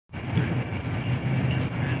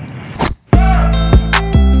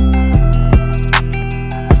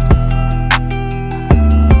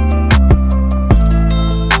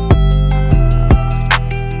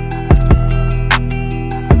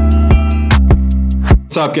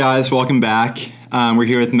What's up, guys? Welcome back. We're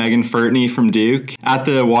here with Megan Furtney from Duke at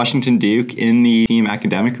the Washington Duke in the team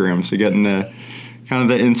academic room. So getting the kind of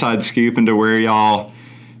the inside scoop into where y'all,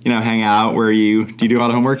 hang out. Do you do a lot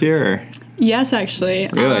of homework here? Or? Yes, actually.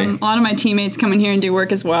 Really? A lot of my teammates come in here and do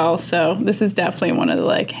work as well. So this is definitely one of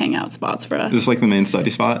the hangout spots for us. Is this like the main study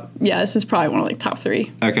spot? Yeah, this is probably one of top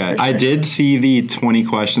 3. Okay. Sure. I did see the 20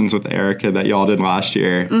 questions with Erica that y'all did last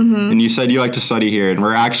year. Mm-hmm. And you said you like to study here. And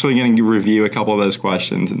we're actually going to review a couple of those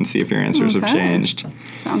questions and see if your answers have changed.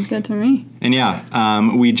 Sounds good to me. And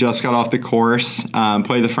yeah, we just got off the course,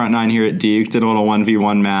 played the front 9 here at Duke, did a little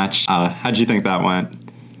 1v1 match. How'd you think that went?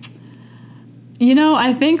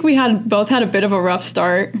 I think we both had a bit of a rough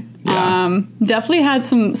start. Yeah. Definitely had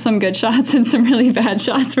some good shots and some really bad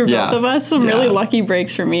shots for both of us. Some really lucky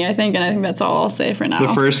breaks for me, I think, and I think that's all I'll say for now.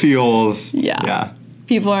 The first few holes,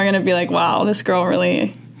 people are going to be like, wow, this girl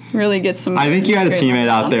really gets some... I think you had a teammate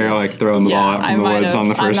out there throwing the ball out from the woods on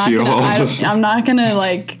the first few holes. I'm not going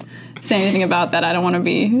to say anything about that. I don't want to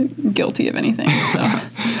be guilty of anything. So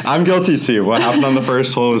I'm guilty too. What happened on the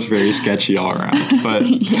first hole was very sketchy all around, but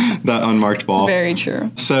that unmarked ball. It's very true.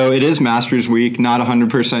 So it is Masters Week. Not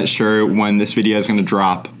 100% sure when this video is going to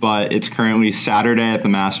drop, but it's currently Saturday at the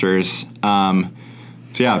Masters. So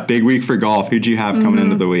yeah, big week for golf. Who'd you have coming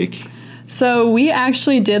into the week? So we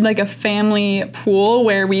actually did a family pool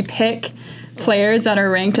where we pick players that are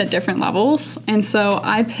ranked at different levels. And so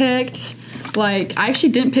I picked... I actually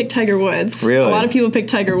didn't pick Tiger Woods. Really? A lot of people picked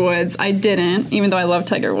Tiger Woods. I didn't, even though I love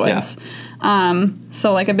Tiger Woods. Yeah.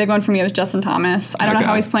 So a big one for me was Justin Thomas. I don't know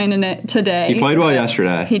how he's playing in it today. He played well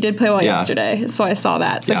yesterday. He did play well yesterday, so I saw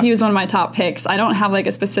that. So he was one of my top picks. I don't have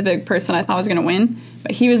a specific person I thought was going to win,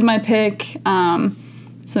 but he was my pick.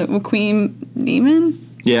 So Joaquin Neiman?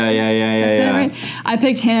 Yeah. Right? I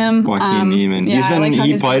picked him. Joaquin Neiman. Yeah,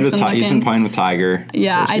 he's been playing with Tiger.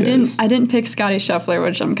 Yeah, I didn't pick Scotty Scheffler,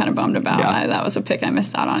 which I'm kind of bummed about. Yeah. That was a pick I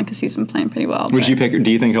missed out on because he's been playing pretty well. Would you pick?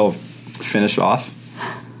 Do you think he'll finish off?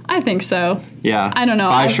 I think so. Yeah. I don't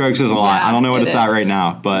know. 5 strokes is a lot. I don't know what it's at right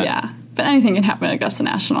now, but But anything can happen at Augusta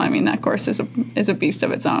National. I mean, that course is a beast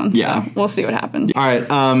of its own. Yeah. So we'll see what happens. All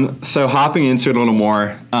right. So hopping into it a little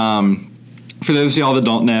more. For those of y'all that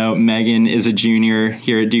don't know, Megan is a junior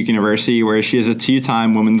here at Duke University, where she is a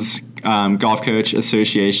 2-time Women's Golf Coach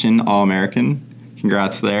Association All-American.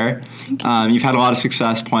 Congrats there. You've had a lot of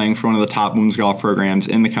success playing for one of the top women's golf programs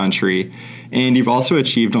in the country, and you've also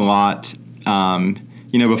achieved a lot,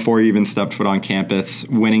 before you even stepped foot on campus,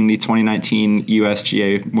 winning the 2019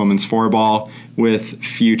 USGA Women's Four-Ball with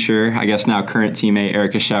future, I guess now current teammate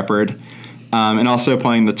Erica Shepard. And also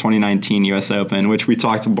playing the 2019 U.S. Open, which we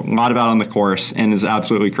talked a lot about on the course and is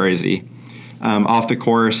absolutely crazy. Off the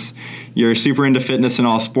course, you're super into fitness in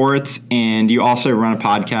all sports, and you also run a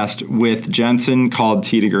podcast with Jensen called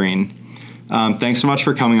Tee to Green. Thanks so much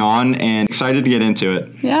for coming on, and excited to get into it.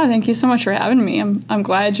 Yeah, thank you so much for having me. I'm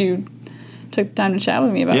glad you took time to chat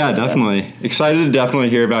with me about this. Yeah, definitely. Excited to definitely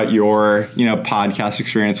hear about your, podcast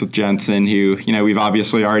experience with Jensen, who, we've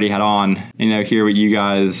obviously already had on, hear what you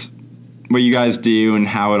guys do and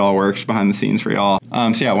how it all works behind the scenes for y'all.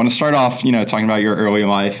 I want to start off, talking about your early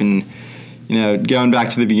life and, going back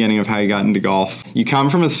to the beginning of how you got into golf. You come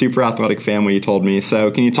from a super athletic family, you told me.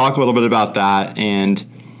 So can you talk a little bit about that and,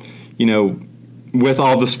 with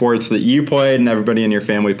all the sports that you played and everybody in your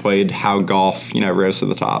family played, how golf, rose to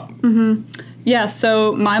the top? Mm-hmm. Yeah,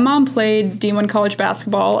 so my mom played D1 college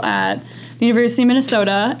basketball at the University of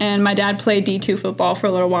Minnesota, and my dad played D2 football for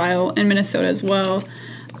a little while in Minnesota as well.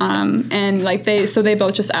 They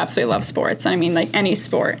both just absolutely love sports. I mean, any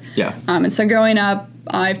sport. Yeah. And so growing up,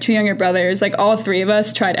 I have 2 younger brothers. All 3 of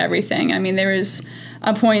us tried everything. I mean, there was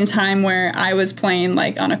a point in time where I was playing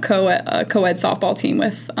on a co-ed softball team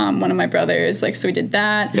with one of my brothers. So we did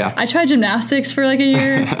that. Yeah. I tried gymnastics for a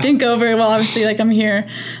year. Didn't go very well. Obviously, I'm here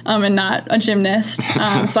and not a gymnast.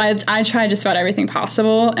 So I tried just about everything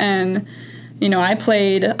possible. And I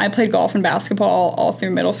played golf and basketball all through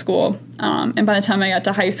middle school. And by the time I got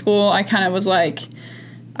to high school, I kind of was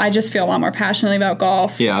I just feel a lot more passionately about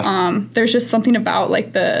golf. Yeah. There's just something about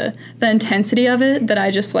the intensity of it that I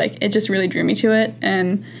just it just really drew me to it.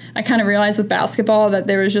 And I kind of realized with basketball that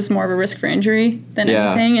there was just more of a risk for injury than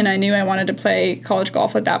anything. And I knew I wanted to play college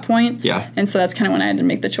golf at that point. Yeah. And so that's kind of when I had to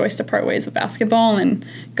make the choice to part ways with basketball and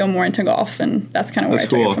go more into golf. And that's kind of where I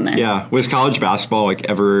took it from there. Yeah. Was college basketball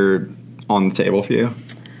ever on the table for you?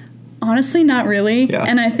 Honestly, not really. Yeah.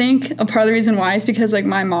 And I think a part of the reason why is because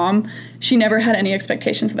my mom, she never had any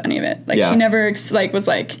expectations with any of it. She never was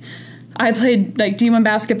I played like D1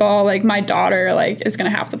 basketball. Like my daughter like is gonna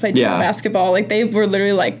have to play D1 basketball. Like they were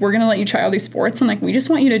literally like, we're gonna let you try all these sports and like we just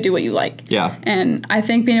want you to do what you like. Yeah. And I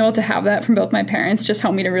think being able to have that from both my parents just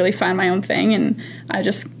helped me to really find my own thing. And I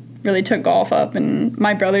just really took golf up, and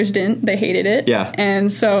my brothers didn't. They hated it. Yeah.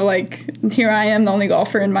 And so like here I am, the only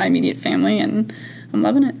golfer in my immediate family, and I'm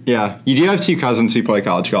loving it. Yeah. You do have 2 cousins who play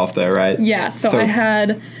college golf though, right? Yeah. So I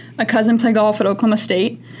had a cousin play golf at Oklahoma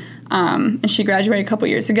State. And she graduated a couple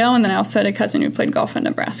years ago, and then I also had a cousin who played golf in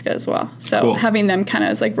Nebraska as well. So having them kind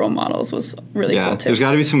of as like role models was really cool too. There's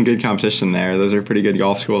got to be some good competition there. Those are pretty good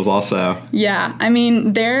golf schools also. Yeah, I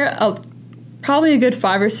mean they're probably a good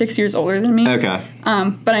 5 or 6 years older than me. Okay.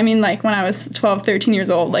 But I mean like when I was 12, 13 years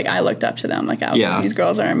old, like I looked up to them. Like I was like, these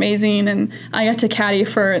girls are amazing, and I got to caddy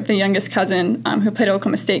for the youngest cousin who played at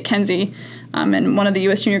Oklahoma State, Kenzie. And one of the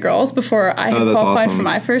U.S. Junior girls before I had qualified for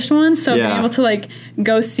my first one. So being able to like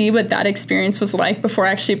go see what that experience was like before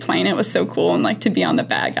actually playing it was so cool. And like to be on the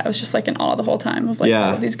bag, I was just like in awe the whole time of like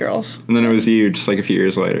all of these girls. And then it was you just like a few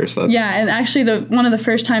years later. So that's and actually one of the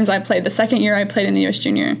first times I played, the second year I played in the U.S.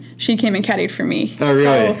 Junior, she came and caddied for me. Oh really?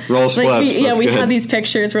 So, roles like, flipped. We had these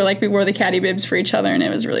pictures where like we wore the caddy bibs for each other, and it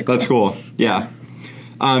was really cool. That's cool. Yeah.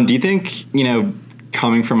 Do you think,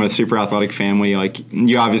 coming from a super athletic family, like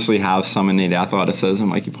you obviously have some innate athleticism,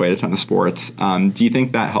 like you played a ton of sports. Do you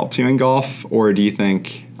think that helps you in golf, or do you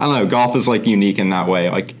think, I don't know, golf is like unique in that way,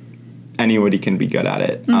 like anybody can be good at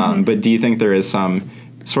it. But do you think there is some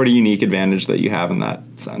sort of unique advantage that you have in that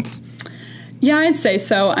sense? Yeah, I'd say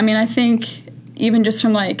so. I mean, I think even just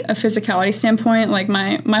from like a physicality standpoint, like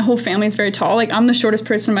my whole family is very tall. Like I'm the shortest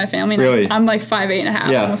person in my family. Really? I'm like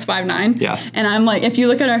 5'8.5", almost 5'9". Yeah. And I'm like, if you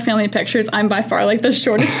look at our family pictures, I'm by far like the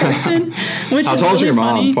shortest person, which How is tall is really your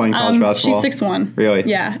mom funny. playing college basketball? She's 6'1". Really?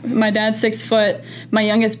 Yeah. My dad's 6 foot. My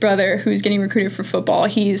youngest brother, who's getting recruited for football,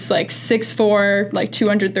 he's like 6'4", like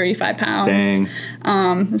 235 pounds.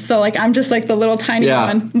 Dang. So like I'm just like the little tiny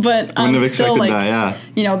one, but I'm still like,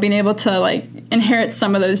 being able to like inherit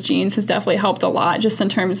some of those genes has definitely helped a lot, just in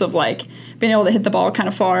terms of like being able to hit the ball kind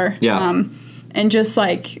of far. And just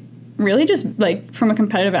like really just like from a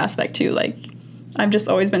competitive aspect too, like I've just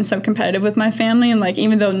always been so competitive with my family, and like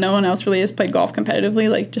even though no one else really has played golf competitively,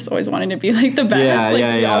 like just always wanting to be like the best.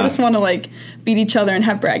 We all just want to like beat each other and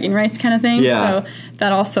have bragging rights kind of thing. So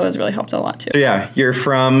that also has really helped a lot too. You're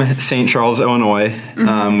from St. Charles, Illinois,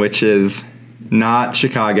 which is not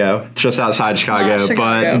Chicago, just outside Chicago.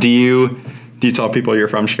 But do you tell people you're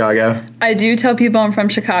from Chicago? I do tell people I'm from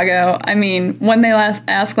Chicago. I mean, when they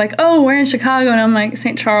ask like, oh, we're in Chicago, and I'm like,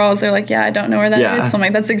 St. Charles, they're like, yeah, I don't know where that is. So I'm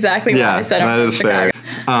like, that's exactly what I said. I'm from Chicago.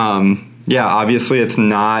 Fair. Obviously it's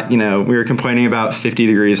not, we were complaining about 50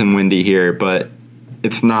 degrees and windy here, but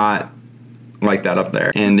it's not like that up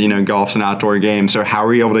there. And, golf's an outdoor game. So how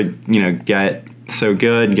are you able to, get so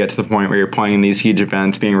good, get to the point where you're playing in these huge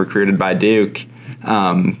events, being recruited by Duke,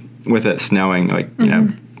 with it snowing, like,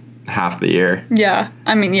 half the year?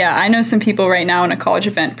 I mean, I know some people right now in a college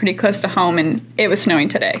event pretty close to home, and it was snowing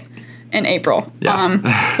today in April,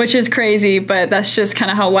 which is crazy, but that's just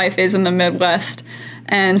kind of how life is in the Midwest.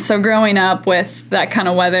 And so growing up with that kind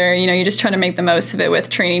of weather, you just try to make the most of it with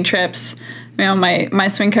training trips. My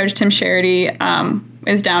swing coach, Tim Charity,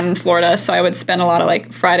 is down in Florida, so I would spend a lot of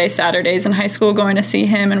like Friday, Saturdays in high school going to see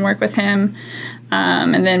him and work with him.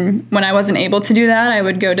 And then when I wasn't able to do that, I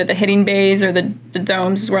would go to the hitting bays or the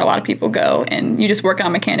domes, is where a lot of people go, and you just work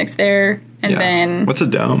on mechanics there. And then what's a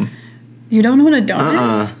dome? You don't know what a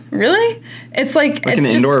dome is? Really? It's like an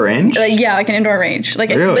indoor range? Like an indoor range. Like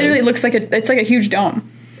really? It literally looks like it's like a huge dome.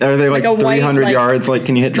 Are they like 300 yards? Like,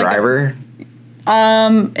 can you hit driver?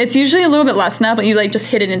 It's usually a little bit less than that, but you like just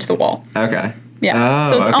hit it into the wall. Okay. Yeah.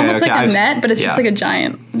 So it's almost like a net, but it's just like a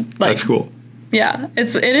giant. Like, that's cool. Yeah,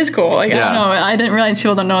 it is cool. Like I don't know, I didn't realize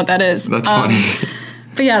people don't know what that is. That's funny.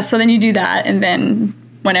 But so then you do that, and then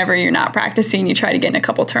whenever you're not practicing, you try to get in a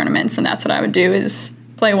couple tournaments, and that's what I would do is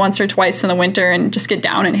play once or twice in the winter and just get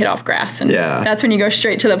down and hit off grass, and that's when you go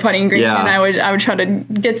straight to the putting green. And I would try to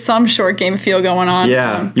get some short game feel going on.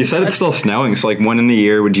 You said it's still snowing, so like when in the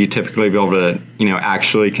year would you typically be able to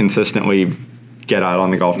actually consistently get out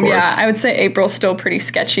on the golf course? I would say April's still pretty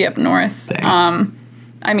sketchy up north. Dang.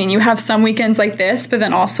 I mean, you have some weekends like this, but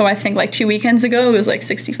then also I think like 2 weekends ago it was like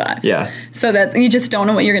 65. So that you just don't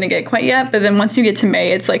know what you're going to get quite yet. But then once you get to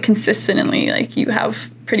May, it's like consistently like you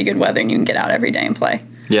have pretty good weather and you can get out every day and play.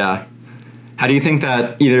 How do you think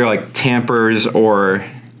that either like tampers or,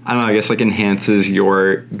 I don't know, I guess like enhances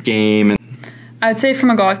your game? I would say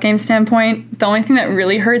from a golf game standpoint, the only thing that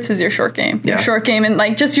really hurts is your short game. Your short game and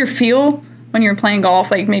like just your feel when you're playing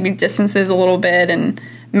golf, like maybe distances a little bit, and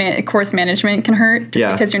course management can hurt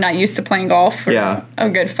just because you're not used to playing golf for a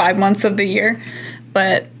good 5 months of the year.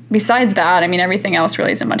 But besides that, I mean, everything else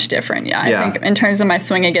really isn't much different. I think in terms of my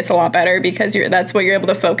swing, it gets a lot better because that's what you're able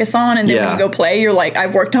to focus on. And then when you go play, you're like,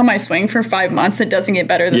 I've worked on my swing for 5 months. It doesn't get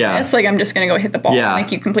better than this. Like, I'm just going to go hit the ball. And,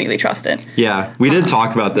 like, you completely trust it. Yeah. We did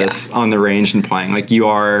talk about this on the range and playing. Like, you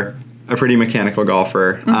are a pretty mechanical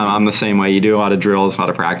golfer. I'm the same way. You do a lot of drills, a lot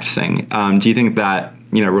of practicing. Do you think that,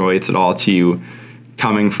 relates at all to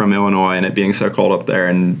coming from Illinois and it being so cold up there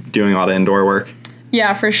and doing a lot of indoor work?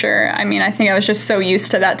 Yeah, for sure. I mean, I think I was just so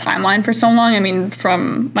used to that timeline for so long. I mean,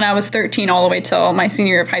 from when I was 13 all the way till my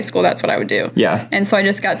senior year of high school, that's what I would do. Yeah. And so I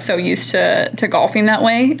just got so used to golfing that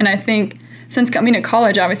way. And I think since coming to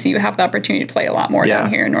college, obviously you have the opportunity to play a lot more down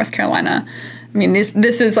here in North Carolina. I mean,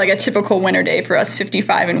 this is like a typical winter day for us,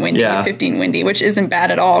 55 and windy, 15 windy, which isn't bad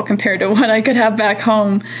at all compared to what I could have back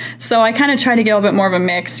home. So I kind of try to get a little bit more of a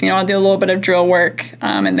mix. I'll do a little bit of drill work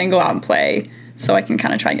and then go out and play so I can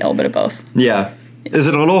kind of try to get a little bit of both. Yeah. Is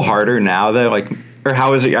it a little harder now though? Like, or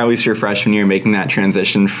how was it at least your freshman year making that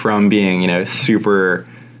transition from being, super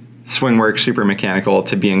swing work, super mechanical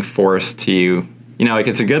to being forced to, like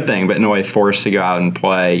it's a good thing, but in a way forced to go out and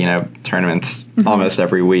play, tournaments almost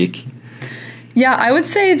every week? Yeah, I would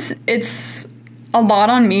say it's a lot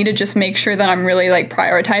on me to just make sure that I'm really like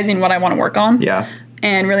prioritizing what I want to work on. Yeah.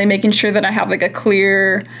 And really making sure that I have like a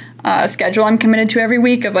clear schedule I'm committed to every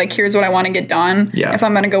week of like, here's what I want to get done. Yeah. If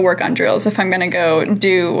I'm going to go work on drills, if I'm going to go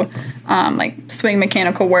do like swing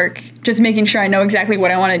mechanical work, just making sure I know exactly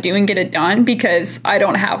what I want to do and get it done, because I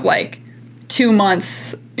don't have like 2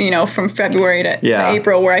 months, from February to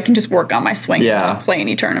April where I can just work on my swing and not play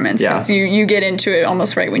any tournaments, because you get into it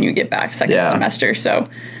almost right when you get back second semester. So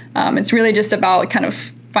it's really just about kind of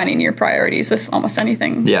finding your priorities with almost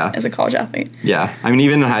anything as a college athlete. Yeah. I mean,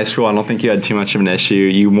 even in high school, I don't think you had too much of an issue.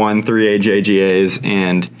 You won 3 AJGAs,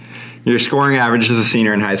 and your scoring average as a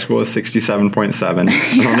senior in high school is 67.7.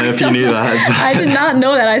 I don't know if you knew that. I did not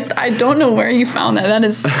know that. I don't know where you found that. That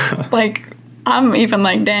is like, I'm even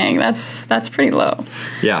like, dang, that's pretty low.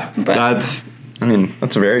 Yeah. But that's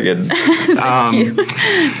very good. Thank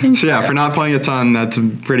you. So for not playing a ton, that's a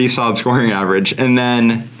pretty solid scoring average. And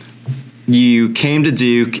then you came to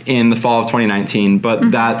Duke in the fall of 2019,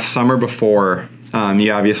 but that summer before,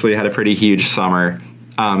 you obviously had a pretty huge summer,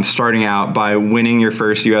 starting out by winning your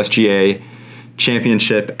first USGA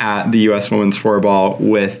championship at the U.S. Women's Four-Ball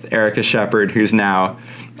with Erica Shepard, who's now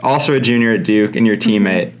also a junior at Duke and your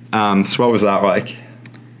teammate. So what was that like?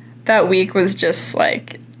 That week was just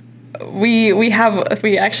like, we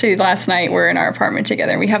actually last night we're in our apartment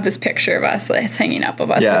together, and we have this picture of us that's hanging up of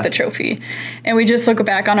us with the trophy, and we just look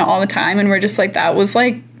back on it all the time, and we're just like, that was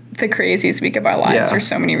like the craziest week of our lives for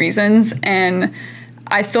so many reasons. And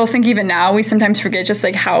I still think even now we sometimes forget just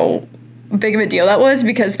like how big of a deal that was,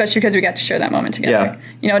 especially because we got to share that moment together.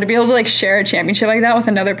 To be able to like share a championship like that with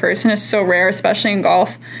another person is so rare, especially in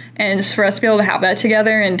golf, and for us to be able to have that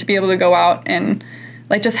together and to be able to go out and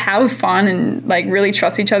like just have fun and like really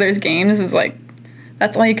trust each other's games is like,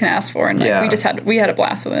 that's all you can ask for. And like we had a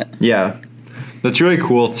blast with it. Yeah. That's really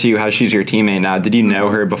cool too, how she's your teammate now. Did you know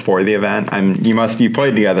her before the event? You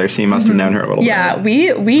played together, so you must have known her a little bit. Yeah,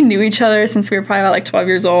 we knew each other since we were probably about like 12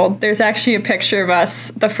 years old. There's actually a picture of us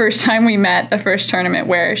the first time we met, the first tournament,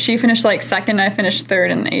 where she finished like second, I finished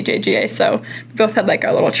third in the AJGA. So we both had like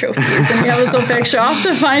our little trophies, and we have this little picture. I'll have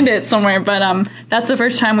to find it somewhere, but that's the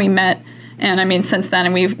first time we met. And I mean, since then,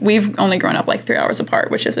 and we've only grown up like 3 hours apart,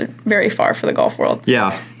 which is very far for the golf world.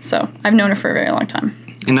 Yeah. So I've known her for a very long time.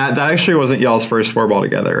 And that actually wasn't y'all's first four-ball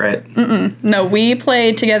together, right? No, we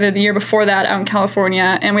played together the year before that out in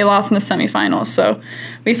California, and we lost in the semifinals. So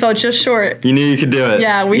we fell just short. You knew you could do it.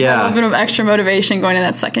 Yeah, we had a little bit of extra motivation going in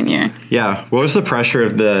that second year. Yeah. What was the pressure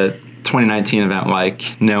of the 2019 event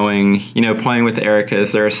like, knowing, playing with Erica?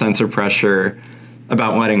 Is there a sense of pressure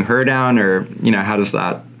about letting her down, or, how does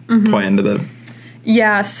that play into the...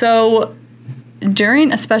 Yeah, so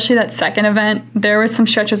during especially that second event, there was some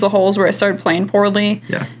stretches of holes where I started playing poorly.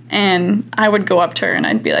 Yeah. And I would go up to her and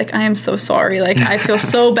I'd be like, I am so sorry. Like, I feel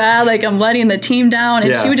so bad. Like, I'm letting the team down.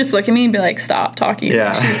 And she would just look at me and be like, stop talking.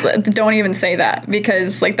 Yeah. She's like, don't even say that,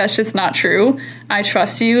 because, like, that's just not true. I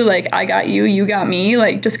trust you. Like, I got you. You got me.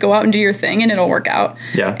 Like, just go out and do your thing and it'll work out.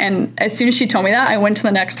 Yeah. And as soon as she told me that, I went to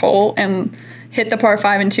the next hole and hit the par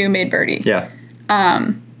 5 and 2, made birdie. Yeah.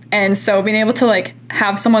 And so being able to, like,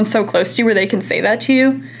 have someone so close to you where they can say that to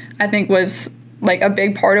you, I think was, like, a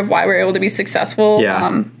big part of why we were able to be successful,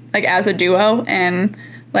 like, as a duo. And,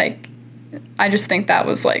 like, I just think that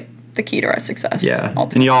was, like, the key to our success. Yeah.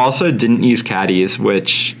 Ultimately. And you also didn't use caddies,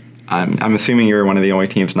 which I'm assuming you were one of the only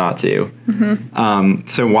teams not to.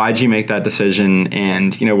 So why'd you make that decision,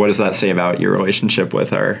 and what does that say about your relationship with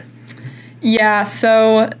her? Yeah,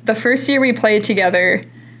 so the first year we played together,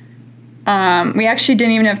 we actually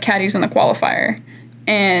didn't even have caddies in the qualifier.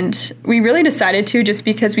 And we really decided to, just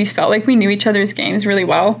because we felt like we knew each other's games really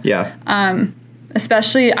well. Yeah.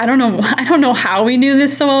 Especially, I don't know how we knew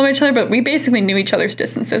this so well about each other, but we basically knew each other's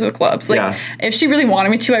distances with clubs. Like, if she really wanted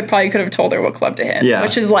me to, I probably could have told her what club to hit. Yeah.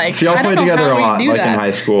 Which is like, so y'all played together a lot, like that. in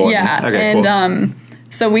high school. Yeah. Cool.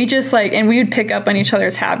 So we just and we would pick up on each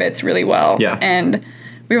other's habits really well. Yeah. And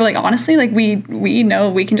we were like, honestly, like we know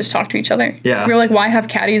we can just talk to each other. Yeah. We were like, why have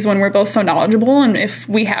caddies when we're both so knowledgeable? And if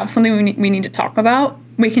we have something we need to talk about,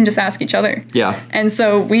 we can just ask each other. Yeah. And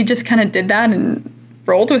so we just kind of did that and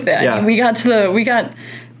rolled with it. Yeah. I mean, we got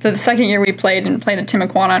the second year we played at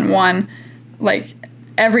Timuquana and won. Like,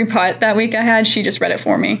 every putt that week I had, she just read it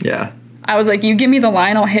for me. Yeah. I was like, you give me the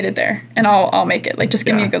line, I'll hit it there, and I'll make it. Like, just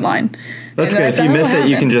give me a good line. That's good. If you miss it,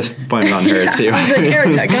 you can just blame it on her, too. I was like,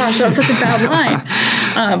 Erica, gosh, that was such a bad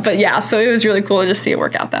line. But yeah, so it was really cool to just see it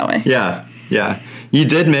work out that way. Yeah, yeah. You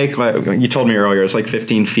did make, like, you told me earlier, it was like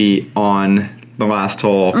 15 feet on the last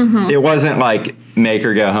hole. It wasn't like make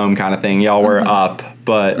or go home kind of thing. Y'all were up,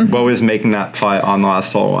 but what was making that putt on the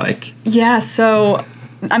last hole like? Yeah, so,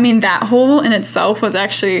 I mean, that hole in itself was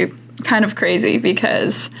actually kind of crazy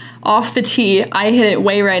because off the tee, I hit it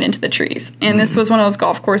way right into the trees. And this was one of those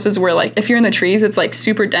golf courses where, like, if you're in the trees, it's, like,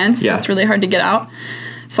 super dense. Yeah. It's really hard to get out.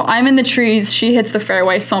 So I'm in the trees. She hits the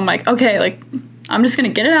fairway. So I'm like, okay, like, I'm just going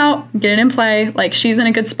to get it out, get it in play. Like, she's in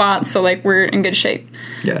a good spot, so, like, we're in good shape.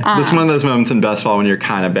 Yeah. This is one of those moments in best ball when you're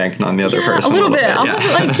kind of banking on the other person. A little bit.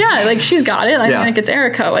 Like, she's got it. I mean, like, it's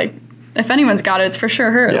Erica. Like, if anyone's got it, it's for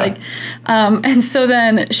sure her. Yeah. Like, and so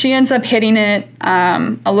then she ends up hitting it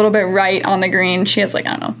a little bit right on the green. She has, like,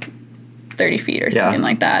 I don't know, 30 feet or something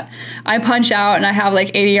like that. I punch out, and I have,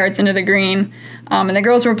 like, 80 yards into the green. And the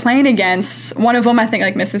girls we're playing against, one of them, I think,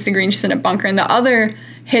 like, misses the green. She's in a bunker. And the other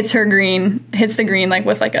hits the green, like,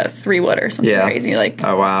 with, like, a 3-wood or something crazy. Like,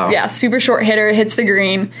 oh, wow. Yeah, super short hitter, hits the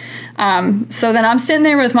green. So then I'm sitting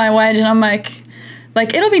there with my wedge, and I'm like,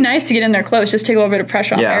 it'll be nice to get in there close, just take a little bit of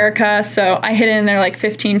pressure off Erica. So I hit it in there, like,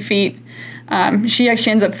 15 feet. She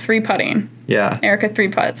actually ends up 3-putting. Yeah. Erica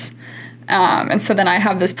 3-putts. And so then I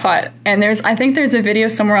have this putt. And I think there's a video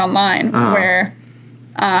somewhere online where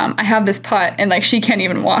I have this putt, and, like, she can't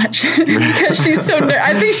even watch because she's so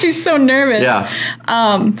I think she's so nervous. Yeah.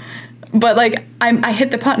 But, like, I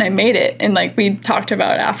hit the putt and I made it, and, like, we talked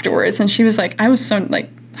about it afterwards, and she was like, I was so, like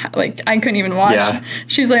I couldn't even watch. Yeah.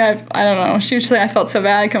 She was like, I don't know. She was just like, I felt so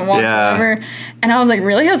bad I couldn't watch whatever. And I was like,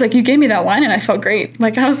 really? I was like, you gave me that line and I felt great.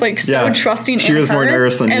 Like, I was, like, so trusting in her. She was more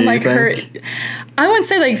nervous than and, you, like, her. I wouldn't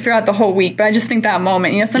say, like, throughout the whole week, but I just think that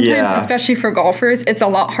moment, sometimes, especially for golfers, it's a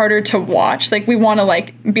lot harder to watch. Like, we want to,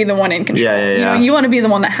 like, be the one in control. Yeah. You want to be the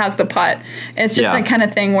one that has the putt. It's just that kind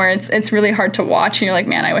of thing where it's really hard to watch, and you're like,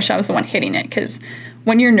 man, I wish I was the one hitting it. Because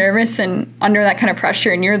when you're nervous and under that kind of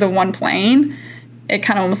pressure and you're the one playing, it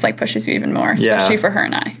kind of almost, like, pushes you even more, especially for her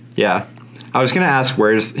and I. Yeah. I was going to ask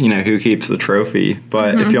who keeps the trophy,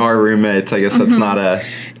 but if y'all are roommates, I guess that's not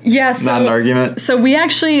an argument. So we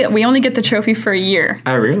only get the trophy for a year.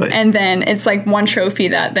 Oh, really? And then it's, like, one trophy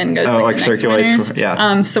that then goes to, like, the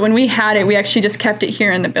circulates. So when we had it, we actually just kept it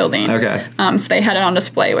here in the building. Okay. So they had it on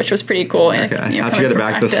display, which was pretty cool. Okay. How'd you get it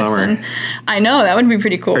back this summer? And I know, that would be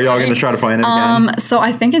pretty cool. Are y'all going to try to play in it again? So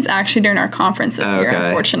I think it's actually during our conference this year,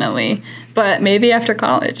 unfortunately. But maybe after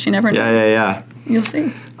college. You never know. Yeah. You'll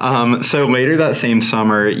see. So later that same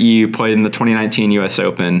summer, you played in the 2019 U.S.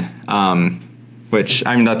 Open, which,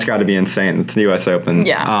 I mean, that's got to be insane. It's the U.S. Open.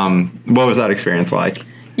 Yeah. What was that experience like?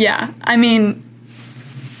 Yeah. I mean,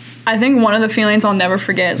 I think one of the feelings I'll never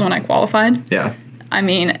forget is when I qualified. Yeah. I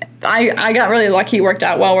mean, I got really lucky. It worked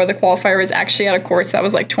out well where the qualifier was actually at a course that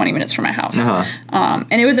was, like, 20 minutes from my house.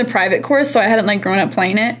 And it was a private course, so I hadn't, like, grown up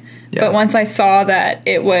playing it. Yeah. But once I saw that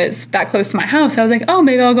it was that close to my house, I was like, oh,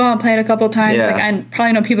 maybe I'll go out and play it a couple of times. Yeah. Like, I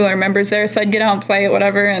probably know people that are members there, so I'd get out and play it,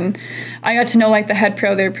 whatever. And I got to know, like, the head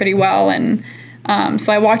pro there pretty well. And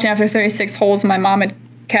so I walked in after 36 holes, and my mom had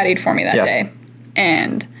caddied for me that day.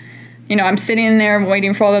 And, I'm sitting in there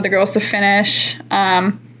waiting for all the other girls to finish.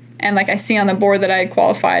 And, like, I see on the board that I had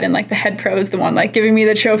qualified, and, like, the head pro is the one, like, giving me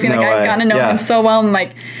the trophy. And, like, I'd gotten to know him so well, and,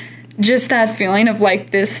 like, just that feeling of,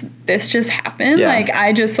 like, this just happened. Like,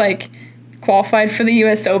 I just, like, qualified for the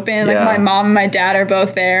U.S. Open. Like, my mom and my dad are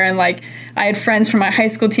both there, and, like, I had friends from my high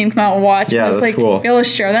school team come out and watch. Yeah, and just, that's like, cool. be able to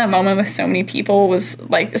share that moment with so many people was,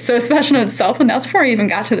 like, so special in itself, and that was before I even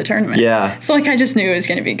got to the tournament. Yeah. So, like, I just knew it was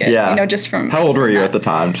going to be good. Yeah. Just from... How old were you at the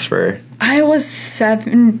time, just for... I was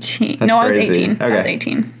 17. That's no, crazy. I was 18. Okay. I was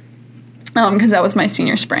 18. because that was my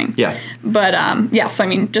senior spring. Yeah. But yeah, so I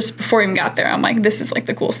mean, just before I even got there, I'm like, this is like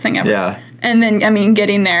the coolest thing ever. Yeah. And then I mean,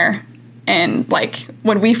 getting there and like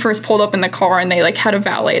when we first pulled up in the car and they like had a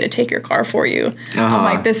valet to take your car for you, I'm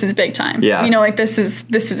like, this is big time. Yeah. You know, like this is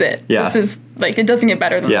it. Yeah. This is like, it doesn't get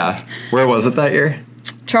better than this. Where was it that year?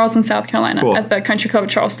 Charleston, South Carolina, Cool. at the Country Club of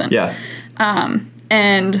Charleston. Yeah.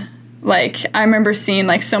 And like I remember seeing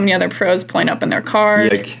like so many other pros pulling up in their car.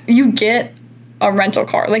 Like, you get a rental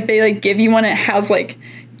car. Like they like give you one. It has like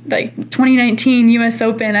 2019 US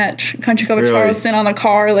Open at Country Club of Charleston on the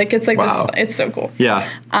car. Like it's like this. It's so cool. Yeah.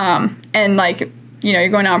 And like, you know, you're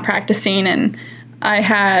going out and practicing, and I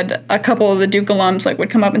had a couple of the Duke alums like would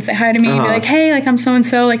come up and say hi to me and be like, hey, like I'm so and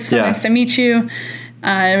so, like so nice to meet you.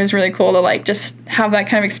 It was really cool to like just have that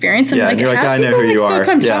kind of experience and like you're have I people know who like you still are.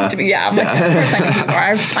 come talk to me. Yeah, I'm like, of course I know who you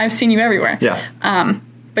are. I've seen you everywhere. Yeah.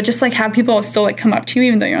 But just like have people still like come up to you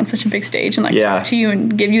even though you're on such a big stage and like talk to you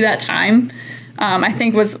and give you that time. I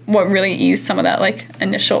think was what really eased some of that like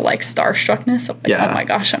initial like starstruckness of like, oh my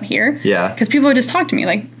gosh, I'm here. Yeah. Because people would just talk to me.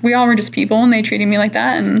 Like we all were just people and they treated me like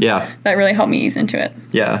that, and that really helped me ease into it.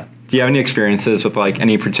 Yeah. Do you have any experiences with like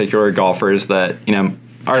any particular golfers that, you know,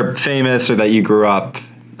 are famous or that you grew up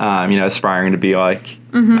you know, aspiring to be like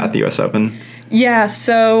at the US Open? Yeah,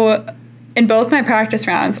 so in both my practice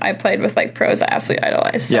rounds, I played with like pros I absolutely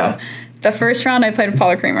idolized. So the first round I played with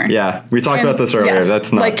Paula Creamer. Yeah, we talked about this earlier.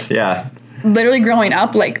 That's nuts. Like, literally growing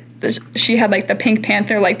up, like she had like the Pink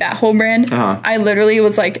Panther, like that whole brand. I literally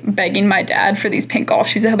was like begging my dad for these pink golf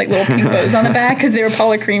shoes that had like little pink bows on the back because they were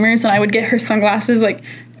Paula Creamers, and I would get her sunglasses, like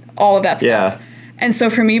all of that stuff. Yeah. And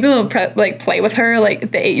so for me to be able to like play with her,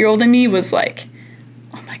 like the 8-year-old in me was like,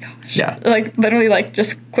 oh my gosh. Yeah. Like literally like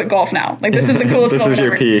just quit golf now. Like this is the coolest this moment is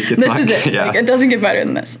your ever. peak. This is it. Like it doesn't get better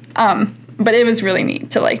than this. But it was really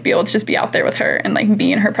neat to like be able to just be out there with her and like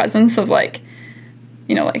be in her presence of like,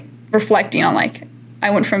 you know, like reflecting on like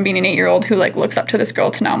I went from being an 8-year-old who like looks up to this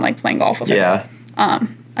girl to now I'm like playing golf with her. Yeah. I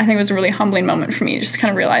think it was a really humbling moment for me to just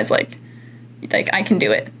kind of realize like I can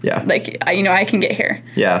do it. Yeah. Like I can get here.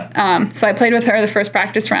 Yeah. So I played with her the first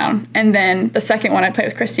practice round, and then the second one I played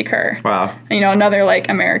with Christy Kerr. Wow. You know, another like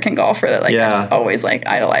American golfer that like I just always like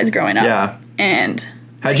idolized growing up. Yeah. And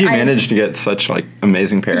how'd you manage to get such like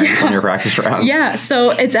amazing pairings on your practice rounds? Yeah,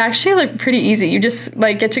 so it's actually like pretty easy. You just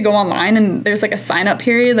like get to go online, and there's like a sign up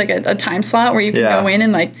period, like a time slot where you can go in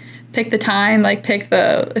and like pick the time, like pick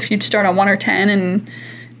the if you start on 1 or 10, and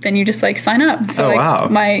then you just like sign up. So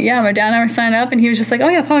my dad and I were signing up, and he was just like, oh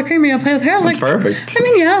yeah, Paula Creamer, you'll play with her. I was like, perfect. I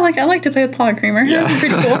mean, yeah, like I like to play with Paula Creamer. Yeah,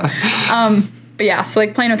 pretty cool. But yeah, so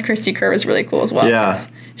like playing with Christy Kerr was really cool as well. Yeah.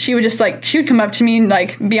 She would just like, she would come up to me and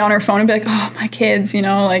like be on her phone and be like, oh, my kids, you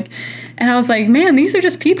know, like, and I was like, man, these are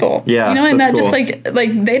just people. Yeah. You know, and that cool. just like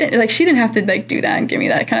they didn't, like, she didn't have to like do that and give me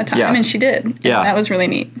that kind of time. And she did. And that was really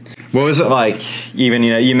neat. What was it like, even,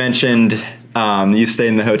 you know, you mentioned you stayed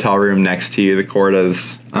in the hotel room next to you, the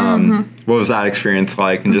Cordas. What was that experience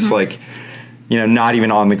like? And just like, you know, not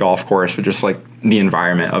even on the golf course, but just like the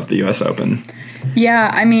environment of the US Open. Yeah.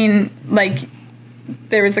 I mean, like,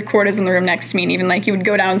 there was the Cordas in the room next to me, and even like you would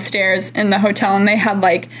go downstairs in the hotel and they had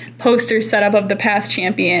like posters set up of the past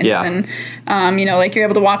champions and you know, like you're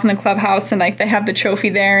able to walk in the clubhouse and like they have the trophy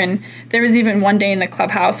there. And there was even one day in the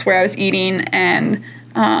clubhouse where I was eating and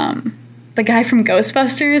the guy from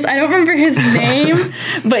Ghostbusters, I don't remember his name,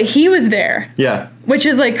 but he was there. Yeah. Which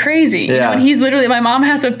is like crazy. Yeah. You know, and he's literally, my mom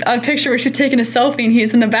has a picture where she's taking a selfie and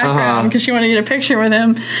he's in the background because she wanted to get a picture with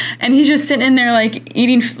him. And he's just sitting in there like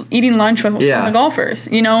eating lunch with the golfers,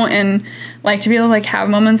 you know, and like to be able to like have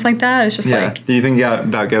moments like that is just like. Do you think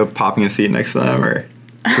about popping a seat next to them or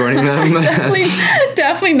joining them?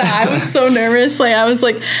 Definitely not. I was so nervous. Like I was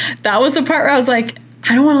like, that was the part where I was like,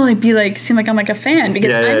 I don't want to like be like seem like I'm like a fan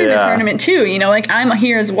because I'm in the tournament too, you know, like I'm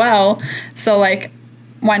here as well. So like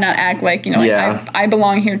why not act like, you know, like I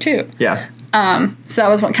belong here too. Yeah. So that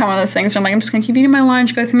was kind of one of those things where I'm like, I'm just gonna keep eating my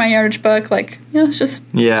lunch, go through my yardage book, like, you know, it's just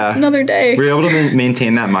another day. Were you able to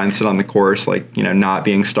maintain that mindset on the course, like, you know, not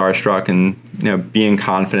being starstruck and, you know, being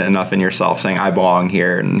confident enough in yourself, saying I belong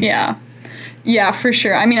here? And yeah, for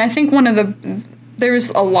sure. I mean, I think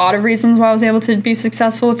there's a lot of reasons why I was able to be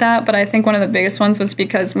successful with that, but I think one of the biggest ones was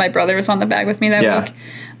because my brother was on the bag with me that week.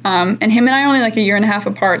 And him and I are only like a year and a half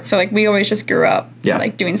apart, so like we always just grew up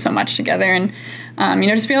like doing so much together. And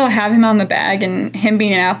Just be able to have him on the bag and him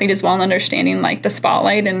being an athlete as well and understanding like the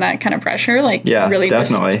spotlight and that kind of pressure, like really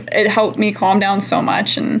definitely. It helped me calm down so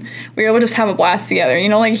much, and we were able to just have a blast together.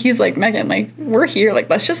 Like he's like, Megan, like we're here, like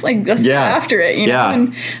let's get after it, know,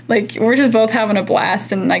 and like we're just both having a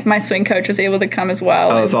blast. And like my swing coach was able to come as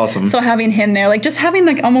well. Oh, that's awesome. So having him there, like just having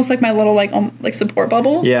like almost like my little like support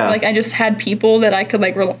bubble. Yeah. Like I just had people that I could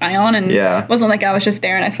like rely on, and it wasn't like I was just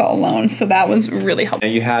there and I felt alone. So that was really helpful.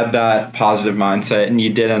 You had that positive mindset, and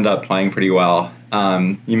you did end up playing pretty well.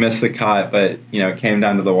 You missed the cut, but it came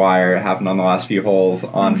down to the wire. It happened on the last few holes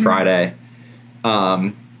on Friday.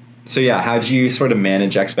 So how did you sort of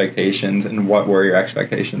manage expectations, and what were your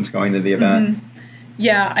expectations going to the event?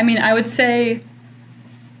 Yeah, I mean, I would say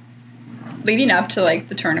leading up to like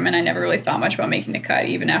the tournament, I never really thought much about making the cut.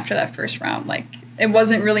 Even after that first round, like it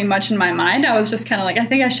wasn't really much in my mind. I was just kind of like, I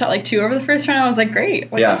think I shot like 2 over the first round. I was like,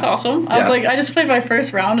 great, like that's awesome. I was like, I just played my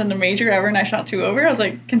first round in the major ever, and I shot 2 over. I was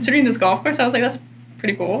like, considering this golf course, I was like, that's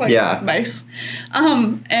pretty cool. Like, nice.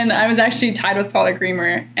 And I was actually tied with Paula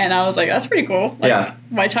Creamer, and I was like, that's pretty cool. Like,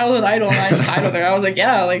 my childhood idol, and I just tied with her. I was like,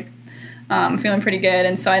 feeling pretty good.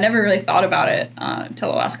 And so I never really thought about it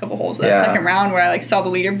until the last couple holes of that second round, where I like saw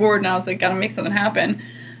the leaderboard and I was like, gotta make something happen.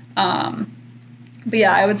 But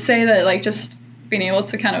I would say that like just being able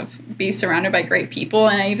to kind of be surrounded by great people,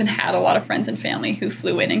 and I even had a lot of friends and family who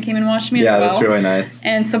flew in and came and watched me as well. Yeah, that's really nice.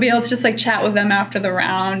 And so be able to just like chat with them after the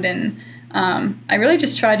round, and I really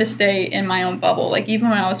just tried to stay in my own bubble. Like even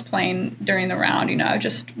when I was playing during the round,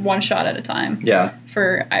 just one shot at a time. Yeah.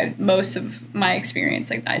 For most of my experience,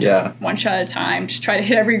 like I just one shot at a time, just try to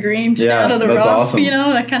hit every green, just out of the rough, awesome.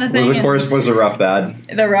 That kind of thing. Was the rough bad?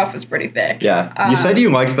 The rough was pretty thick. Yeah. You said you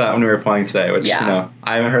liked that when we were playing today, which I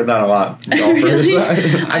haven't heard that a lot from golfers. Really?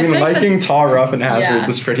 I mean, liking tall, rough, and hazards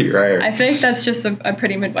is pretty rare. I think that's just a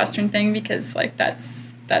pretty Midwestern thing, because like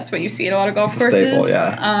that's what you see at a lot of golf courses.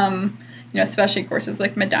 Staple, especially courses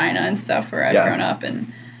like Medina and stuff where I've grown up,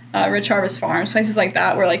 and Rich Harvest Farms, places like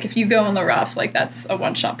that, where like if you go in the rough, like that's a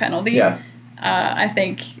 1-shot penalty. Yeah. I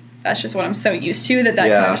think that's just what I'm so used to that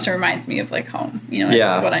kind of just reminds me of like home. That's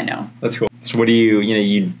just what I know. That's cool. So what do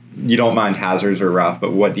you don't mind hazards or rough,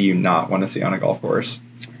 but what do you not want to see on a golf course?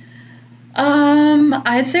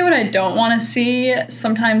 I'd say what I don't want to see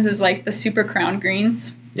sometimes is like the super crown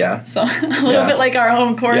greens. Yeah. So a little bit like our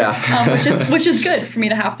home course, which is good for me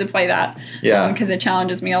to have to play that. Because it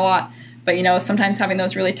challenges me a lot. But sometimes having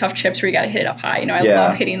those really tough chips where you got to hit it up high. I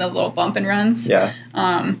love hitting the little bump and runs. Yeah.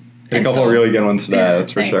 A couple of really good ones today.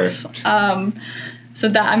 That's for sure. So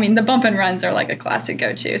the bump and runs are like a classic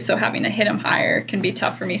go-to. So having to hit them higher can be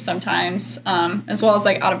tough for me sometimes, as well as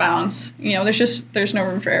like out of bounds. There's no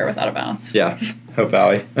room for error with out of bounds. Yeah. Hope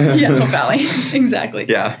Valley. Hope Valley. Exactly.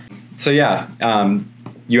 Yeah. So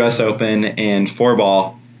U.S. Open and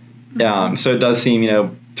Four-Ball. So it does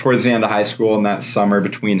seem, towards the end of high school and that summer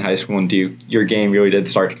between high school and Duke, your game really did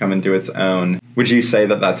start to come into its own. Would you say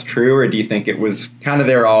that that's true, or do you think it was kind of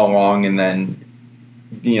there all along, and then,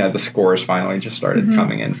 the scores finally just started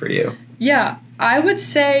coming in for you? Yeah, I would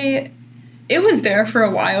say it was there for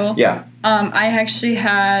a while. Yeah. I actually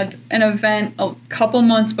had an event a couple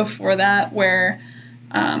months before that where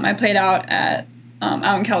I played out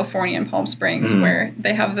in California in Palm Springs, where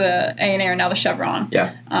they have the A&A, now the Chevron.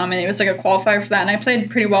 Yeah. And it was like a qualifier for that, and I played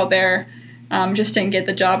pretty well there. Just didn't get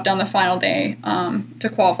the job done the final day to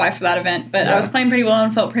qualify for that event. But I was playing pretty well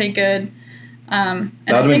and felt pretty good. That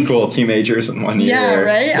would have been cool, 2 majors in 1 year. Yeah,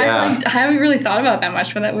 right? Yeah. I haven't really thought about that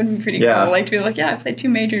much, but that would be pretty cool. Like to be like, I played 2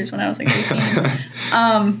 majors when I was like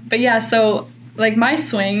 18. But so like my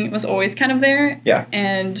swing was always kind of there. Yeah.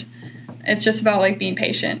 And it's just about like being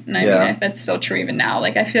patient. And I mean, that's still true even now.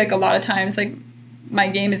 Like I feel like a lot of times like my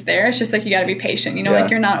game is there. It's just like you got to be patient. Like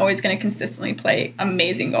you're not always going to consistently play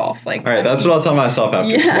amazing golf. Like, all right, that's what I'll tell myself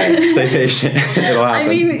after. Stay patient. It'll happen. I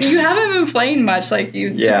mean, you haven't been playing much. Like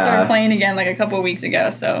you just started playing again like a couple of weeks ago.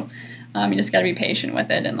 So you just got to be patient with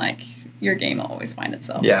it, and like your game will always find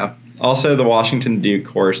itself. Yeah. Also, the Washington Duke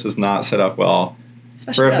course is not set up well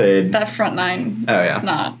especially for a fade. That front nine is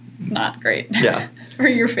not great. Yeah. For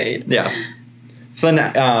your fade. Yeah. So then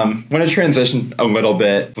when it transitioned a little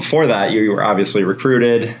bit, before that, you were obviously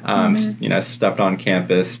recruited, stepped on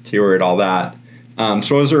campus, toured, all that. So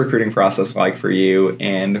what was the recruiting process like for you,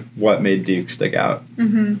 and what made Duke stick out?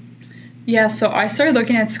 Yeah, so I started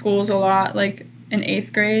looking at schools a lot, like in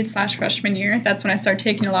 8th grade / freshman year. That's when I started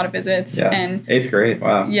taking a lot of visits. Yeah, and 8th grade,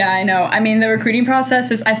 wow. Yeah, I know. I mean, the recruiting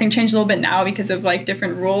process is, I think, changed a little bit now because of, like,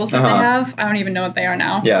 different rules that they have. I don't even know what they are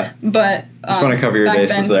now. Yeah. But just want to cover your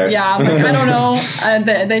bases there. Yeah, like, I don't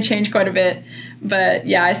know. They changed quite a bit. But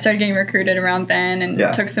yeah, I started getting recruited around then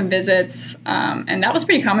and took some visits. And that was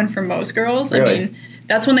pretty common for most girls. Really? I mean,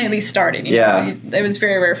 that's when they at least started. You know? It was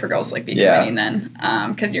very rare for girls to like be committing then,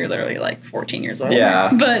 because you're literally like 14 years old.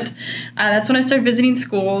 Yeah. But that's when I started visiting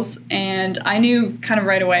schools, and I knew kind of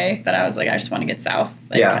right away that I was like, I just want to get south.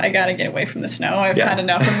 Like, I got to get away from the snow. I've had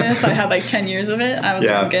enough of this. I had like 10 years of it. I was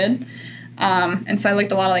like, I'm good. And so I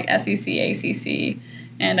looked a lot of like SEC, ACC,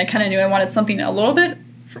 and I kind of knew I wanted something a little bit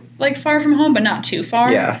like far from home, but not too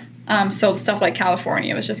far. Yeah. So stuff like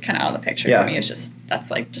California was just kind of out of the picture for me. It was just,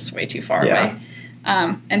 that's like just way too far away.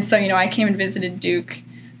 And so, you know, I came and visited Duke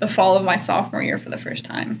the fall of my sophomore year for the first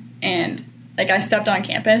time. And like I stepped on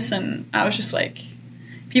campus and I was just like,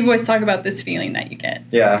 people always talk about this feeling that you get.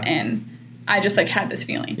 Yeah. And I just like had this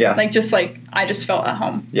feeling. Yeah. Like just like I just felt at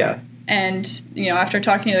home. Yeah. And, you know, after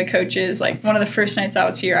talking to the coaches, like one of the first nights I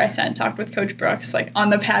was here, I sat and talked with Coach Brooks, like on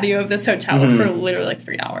the patio of this hotel for literally like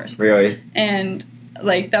 3 hours. Really? And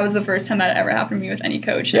like that was the first time that ever happened to me with any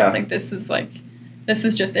coach. And I was like, this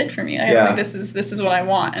is just it for me. I was like, this is what I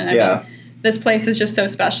want. And I mean, this place is just so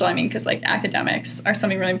special. I mean, because like academics are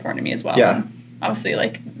something really important to me as well. Yeah. And obviously,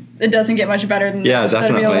 like it doesn't get much better than this. So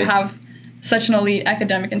to be able to have such an elite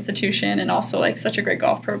academic institution and also like such a great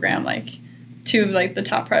golf program, like two of like the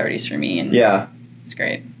top priorities for me. And it's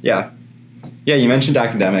great. Yeah. Yeah. You mentioned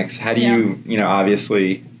academics. How do you know,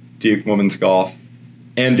 obviously Duke women's golf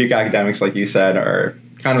and Duke academics, like you said, are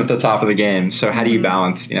kind of at the top of the game. So how do you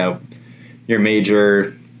balance, you know, your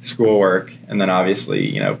major schoolwork and then obviously,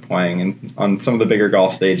 you know, playing on some of the bigger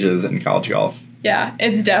golf stages in college golf? Yeah,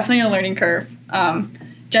 it's definitely a learning curve.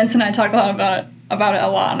 Jensen and I talk a lot about it a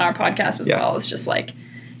lot on our podcast as well. It's just like,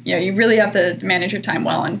 you know, you really have to manage your time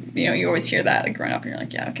well. And, you know, you always hear that like growing up and you're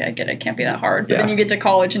like, yeah, okay, I get it. It can't be that hard. But then you get to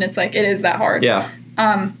college and it's like, it is that hard. Yeah.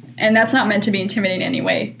 And that's not meant to be intimidating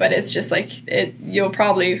anyway, but it's just like you'll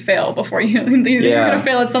probably fail before you're going to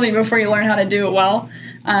fail at something before you learn how to do it well.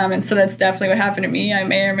 And so that's definitely what happened to me. I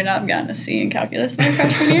may or may not have gotten a C in calculus my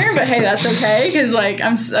freshman year, but hey, that's okay because like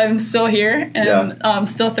I'm still here and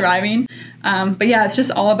still thriving. But yeah, it's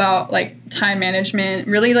just all about like time management,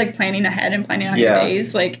 really like planning ahead and planning out your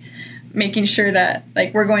days, like making sure that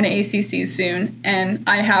like we're going to ACC soon and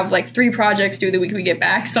I have like 3 projects due the week we get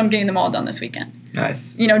back. So I'm getting them all done this weekend.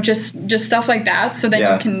 Nice. You know, just stuff like that. So then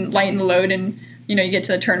you can lighten the load and, you know, you get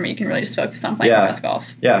to the tournament, you can really just focus on playing best golf.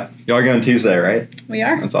 Yeah. You are going Tuesday, right? We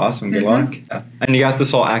are. That's awesome. Good luck. Yeah. And you got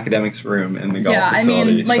this whole academics room in the golf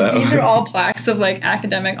facility. I mean, like these are all plaques of like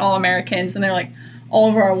academic All-Americans and they're like all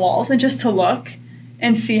over our walls. And just to look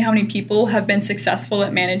and see how many people have been successful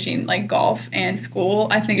at managing like golf and school,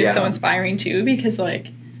 I think is so inspiring too because like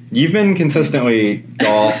you've been consistently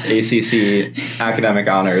golf, ACC, academic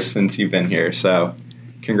honors since you've been here, so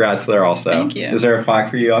congrats there also. Thank you. Is there a plaque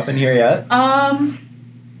for you up in here yet?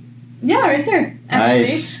 Yeah, right there,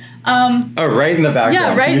 actually. Nice. Right in the background.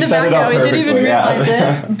 Yeah, right in the background. We didn't even realize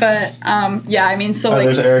it. But, yeah, I mean, so like...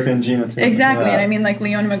 there's Erica and Gina, too. Exactly, and I mean, like,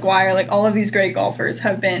 Leona McGuire, like, all of these great golfers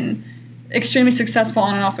have been extremely successful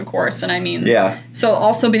on and off the course, and I mean, so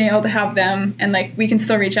also being able to have them, and, like, we can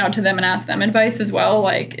still reach out to them and ask them advice as well,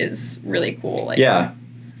 like, is really cool. Like,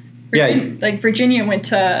 Virginia went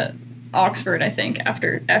to Oxford, I think,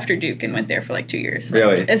 after Duke and went there for, like, 2 years. Like,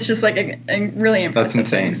 really? It's just, like, a really impressive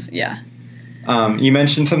That's insane. Things. Yeah. You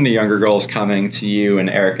mentioned some of the younger girls coming to you and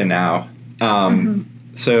Erica now.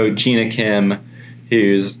 So Gina Kim,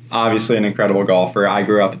 who's obviously an incredible golfer. I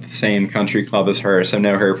grew up at the same country club as her, so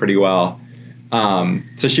know her pretty well.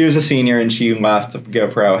 So she was a senior and she left to go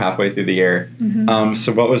pro halfway through the year.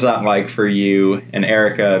 So what was that like for you and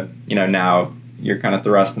Erica? You know, now you're kind of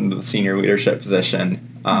thrust into the senior leadership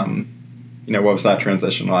position. You know, what was that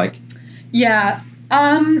transition like? Yeah,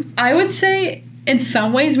 I would say in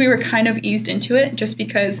some ways we were kind of eased into it just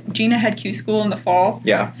because Gina had Q school in the fall.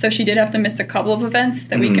 Yeah. So she did have to miss a couple of events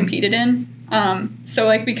that we competed in. So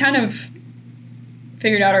like we kind of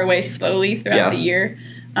figured out our way slowly throughout the year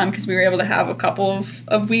because we were able to have a couple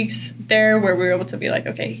of weeks there where we were able to be like,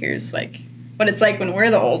 okay, here's like what it's like when we're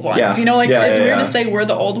the old ones. Yeah. You know, like it's weird to say we're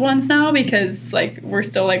the old ones now because like we're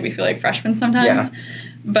still like we feel like freshmen sometimes. Yeah.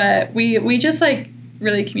 But we just like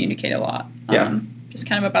really communicate a lot. Just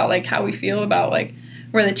kind of about like how we feel about like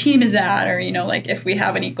where the team is at or, you know, like if we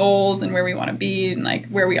have any goals and where we want to be and like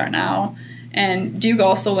where we are now. And Duke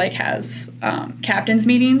also like has captains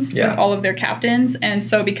meetings with all of their captains. And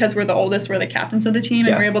so because we're the oldest, we're the captains of the team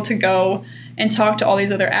and we're able to go and talk to all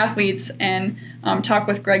these other athletes and talk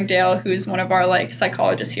with Greg Dale, who's one of our like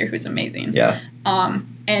psychologists here, who's amazing. Yeah.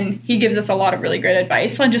 And he gives us a lot of really great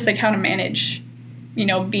advice on just like how to manage, you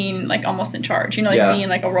know, being like almost in charge, you know, like being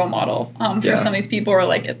like a role model for some of these people or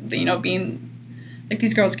like, you know, being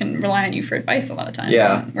these girls can rely on you for advice a lot of times.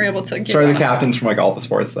 Yeah. And we're able to get So are the captains from like all the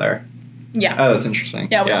sports there? Yeah. Oh, that's interesting.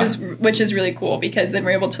 Yeah, which is really cool because then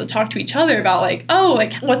we're able to talk to each other about like, oh,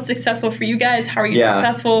 like what's successful for you guys? How are you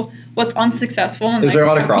successful? What's unsuccessful? And is there a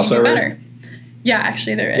lot of crossover? Better? Yeah,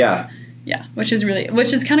 actually there is. Yeah, which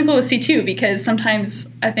is kind of cool to see too because sometimes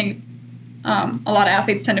I think a lot of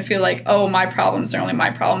athletes tend to feel like, oh, my problems are only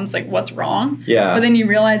my problems. Like, what's wrong? Yeah. But then you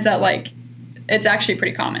realize that like it's actually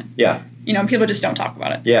pretty common. Yeah. You know, people just don't talk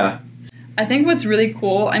about it. Yeah. I think what's really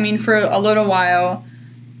cool. I mean, for a little while,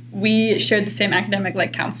 we shared the same academic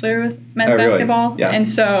like counselor with men's basketball. Yeah. And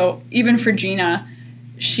so even for Gina,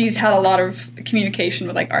 she's had a lot of communication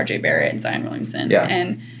with like RJ Barrett and Zion Williamson. Yeah.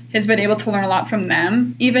 And has been able to learn a lot from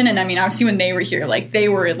them. Even, and I mean, obviously when they were here, like they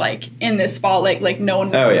were like in this spotlight, like no one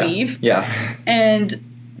would leave. Yeah. And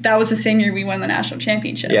that was the same year we won the national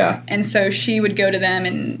championship. Yeah. And so she would go to them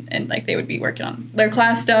and like they would be working on their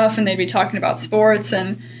class stuff and they'd be talking about sports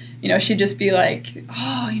and, you know, she'd just be like,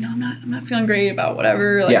 oh, you know, I'm not feeling great about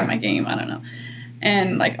whatever, like my game, I don't know.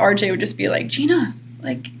 And like RJ would just be like, Gina,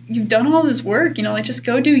 like you've done all this work, you know, like just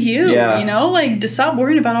go do you, you know, like just stop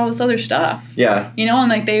worrying about all this other stuff. Yeah. You know, and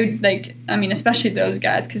like they like, I mean, especially those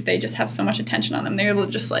guys, because they just have so much attention on them. They're able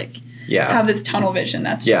to just like have this tunnel vision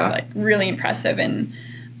that's just like really impressive. And,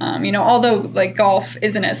 you know, although like golf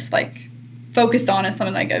isn't as like focused on as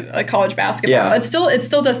something like a college basketball, it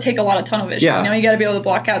still does take a lot of tunnel vision. You know, you got to be able to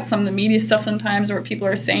block out some of the media stuff sometimes or what people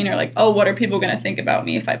are saying or like, oh, what are people going to think about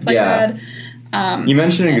me if I play bad? You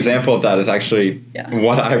mentioned an example of that is actually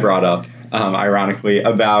what I brought up, ironically,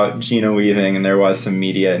 about Gina weaving, and there was some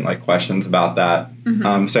media and like questions about that.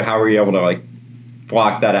 So how were you able to like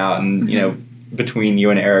block that out and, you know, between you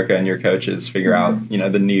and Erica and your coaches, figure out, you know,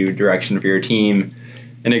 the new direction of your team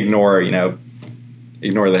and ignore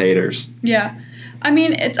the haters? Yeah. I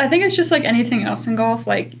mean, I think it's just like anything else in golf.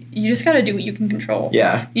 Like, you just got to do what you can control.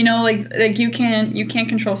 Yeah. You know, like you can't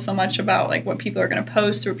control so much about like what people are going to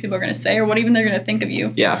post or what people are going to say or what even they're going to think of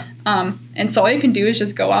you. Yeah. And so all you can do is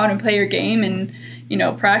just go out and play your game and, you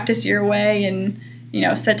know, practice your way and, you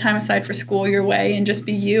know, set time aside for school your way and just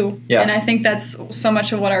be you. Yeah. And I think that's so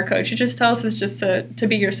much of what our coaches just tell us is just to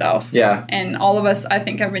be yourself. Yeah. And all of us, I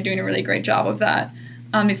think, have been doing a really great job of that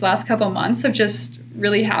these last couple of months of just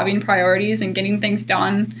really having priorities and getting things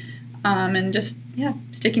done and just,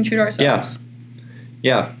 sticking true to ourselves.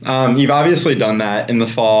 Yeah. You've obviously done that. In the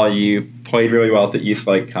fall, you played really well at the East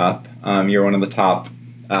Lake Cup. You're one of the top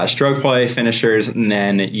stroke play finishers, and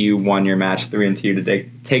then you won your match 3-2 to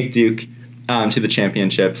take Duke to the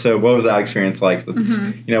championship. So what was that experience like? That's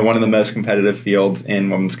you know, one of the most competitive fields in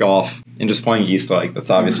women's golf, and just playing East Lake.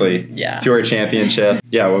 That's obviously tour championship.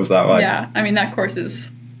 Yeah, what was that like? Yeah, I mean, that course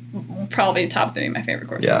is probably top 3 of my favorite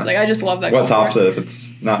courses. Like, I just love that. What tops it if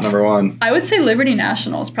it's not number 1? I would say Liberty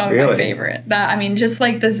National is probably my favorite. That, I mean, just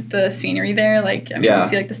like the scenery there. Like, I mean, you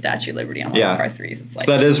see like the Statue of Liberty on all the par 3s. It's like,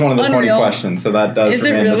 so that is one of the 20 questions. So that does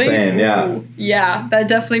remain the same. Ooh, yeah, that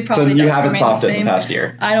definitely probably. So you haven't topped it in the past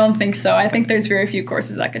year. I don't think so. I think there's very few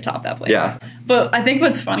courses that could top that place. Yeah. But I think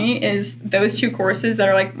what's funny is those 2 courses that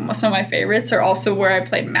are like some of my favorites are also where I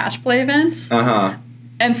played match play events.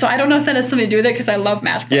 And so I don't know if that has something to do with it because I love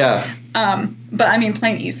match play. Yeah. But I mean,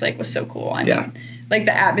 playing East Lake was so cool. I mean, like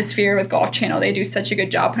the atmosphere with Golf Channel, they do such a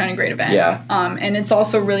good job putting on a great event. Yeah. And it's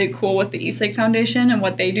also really cool with the East Lake Foundation and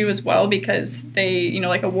what they do as well because they, you know,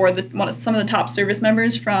 like award some of the top service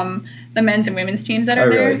members from the men's and women's teams that are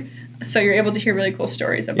there. Really? So you're able to hear really cool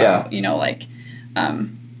stories about, you know, like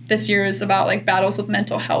this year is about like battles with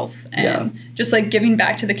mental health and just like giving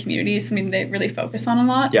back to the community is something they really focus on a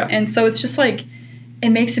lot. Yeah. And so it's just like, it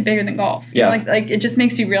makes it bigger than golf. You know, like it just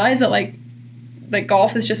makes you realize that like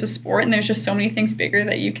golf is just a sport and there's just so many things bigger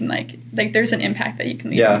that you can like there's an impact that you can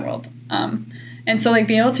leave in the world. And so like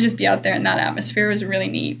being able to just be out there in that atmosphere was really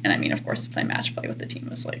neat. And I mean, of course, to play match play with the team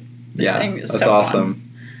was like this thing is that's so awesome.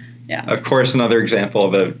 Fun. Yeah. Of course, another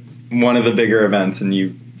example of one of the bigger events and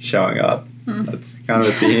you showing up. That's kind of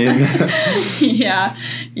a theme. Yeah.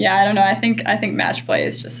 I don't know. I think match play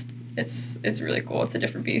is just it's really cool. It's a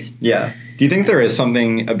different beast. Yeah. Do you think there is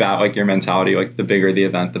something about like your mentality, like the bigger the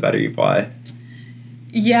event, the better you play?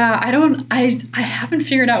 Yeah, I haven't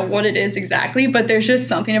figured out what it is exactly, but there's just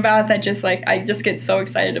something about it that just like I just get so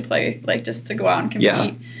excited to play, like just to go out and compete.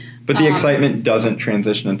 Yeah. But the excitement doesn't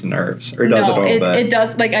transition into nerves, or does it a little bit? It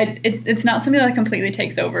does. Like it's not something that completely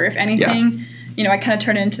takes over. If anything, you know, I kind of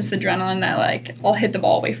turn it into this adrenaline that like I'll hit the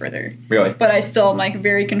ball way further. Really? But I still am like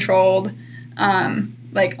very controlled.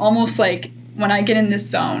 Like almost like when I get in this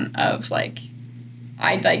zone of like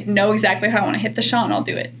I like know exactly how I want to hit the shot and I'll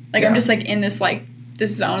do it. Like I'm just like in this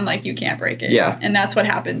this zone, like, you can't break it. Yeah. And that's what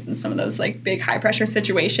happens in some of those, like, big high-pressure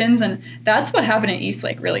situations. And that's what happened at East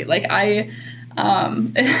Lake, really. Like,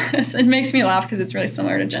 it makes me laugh because it's really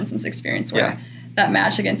similar to Jensen's experience where that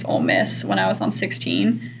match against Ole Miss when I was on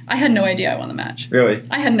 16, I had no idea I won the match. Really?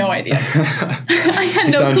 I had no idea. I had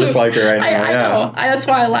you no sound clue. just like her right now. I know. That's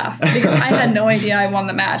why I laugh, because I had no idea I won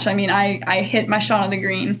the match. I mean, I hit my shot on the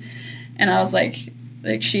green, and I was like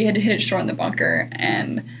she had hit it short in the bunker,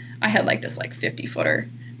 and I had like this like 50-footer.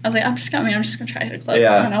 I was like, I'm just gonna try to hit it close.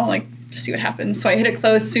 I don't know, like, just see what happens. So I hit it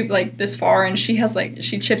close, super like this far, and she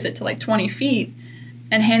chips it to like 20 feet,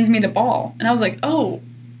 and hands me the ball, and I was like, oh.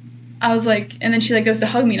 I was like, and then she like goes to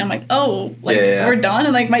hug me, and I'm like, oh, like we're done,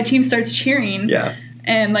 and like my team starts cheering,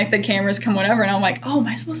 and like the cameras come, whatever, and I'm like, oh, am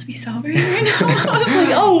I supposed to be celebrating right now? I was like,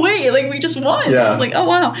 oh wait, like we just won. I was like, oh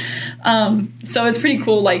wow. So it's pretty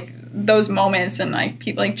cool, like those moments, and like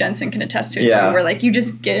people like Jensen can attest to it too, where like you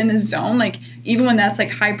just get in the zone, like even when that's like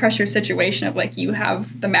high pressure situation of like you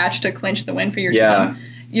have the match to clinch the win for your team,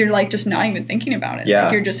 you're like just not even thinking about it.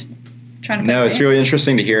 Like you're just trying to play. No, it's really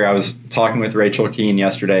interesting to hear. I was talking with Rachel Keene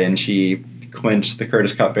yesterday, and she clinched the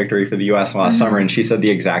Curtis Cup victory for the U.S. last summer, and she said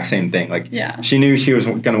the exact same thing. Like, she knew she was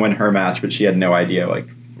going to win her match, but she had no idea like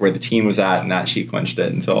where the team was at and that she clinched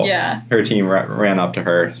it until her team ran up to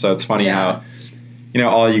her. So it's funny how, you know,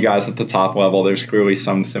 all you guys at the top level, there's clearly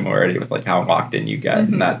some similarity with like how locked in you get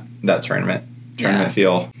in that tournament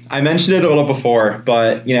feel. I mentioned it a little before,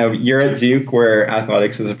 but you know, you're at Duke where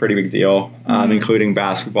athletics is a pretty big deal, including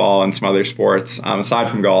basketball and some other sports aside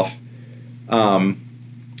from golf.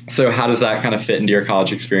 So how does that kind of fit into your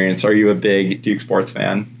college experience? Are you a big Duke sports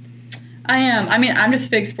fan? I am. I mean, I'm just a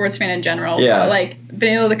big sports fan in general. But, like,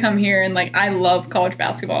 being able to come here and like I love college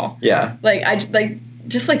basketball. Like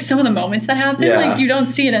just like some of the moments that happen, like you don't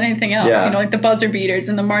see it in anything else. You know, like the buzzer beaters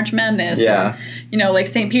and the March Madness. And, you know, like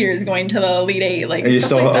St. Peter's going to the Elite Eight. Like, are you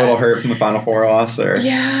still a little hurt from the Final Four loss, or?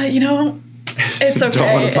 Yeah, you know, it's okay.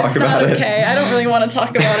 Don't want to talk about it. Okay. I don't really want to talk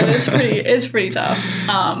about it. It's pretty tough.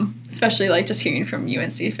 Especially like just hearing from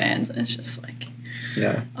UNC fans, and it's just like,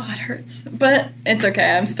 oh, it hurts. But it's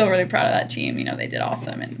okay. I'm still really proud of that team. You know, they did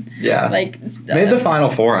awesome, and like made the Final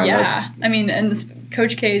Four. I mean, and this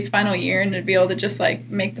Coach K's final year, and to be able to just like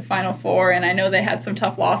make the Final Four, and I know they had some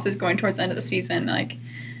tough losses going towards the end of the season. Like,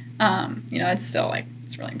 you know, it's still like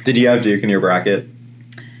it's really impressive. Did you have Duke in your bracket?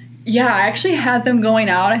 Yeah, I actually had them going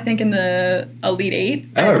out, I think, in the Elite Eight.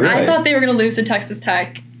 Oh, really? I thought they were going to lose to Texas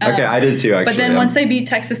Tech. Okay, I did too, actually. But then once they beat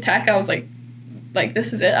Texas Tech, I was like,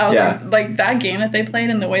 this is it. I was like, that game that they played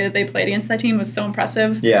and the way that they played against that team was so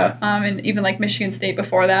impressive. Yeah. And even like Michigan State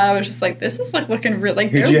before that, I was just like, this is like looking real. Like,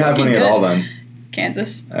 who'd you have winning it all then?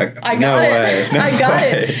 Kansas. Okay. I got it. I got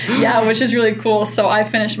it. Yeah, which is really cool. So I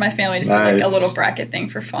finished, my family just did like a little bracket thing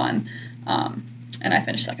for fun. And I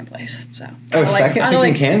finished second place. So second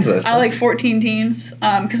in Kansas. I like 14 teams.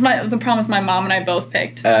 Because the problem is my mom and I both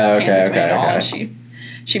picked Kansas win it all, and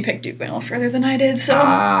she picked Duke win a little further than I did.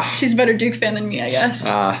 So she's a better Duke fan than me, I guess.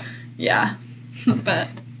 Yeah, but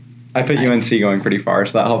I put UNC going pretty far,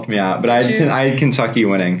 so that helped me out. But I had Kentucky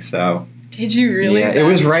winning, so. Did you really? Yeah, it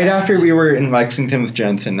was right after we were in Lexington with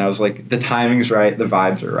Jensen. I was like, the timing's right, the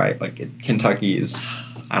vibes are right. Like, Kentucky is,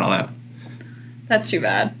 I don't know. That's too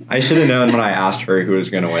bad. I should have known when I asked her who was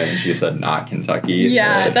going to win, and she said not Kentucky.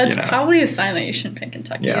 Yeah, that's probably a sign that you shouldn't pick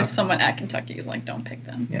Kentucky. If someone at Kentucky is like, don't pick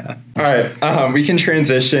them. Yeah. All right, we can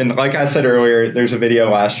transition. Like I said earlier, there's a video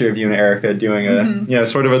last year of you and Erica doing a,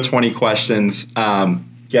 sort of a 20 questions,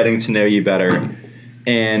 getting to know you better.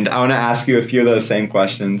 And I want to ask you a few of those same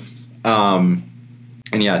questions. And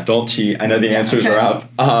don't cheat. I know the answers are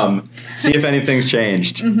up. See if anything's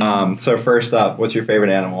changed. So first up, what's your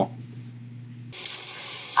favorite animal?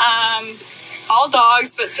 All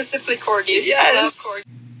dogs, but specifically corgis. Yes. I love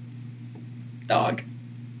corgis. Dog.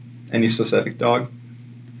 Any specific dog?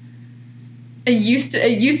 It used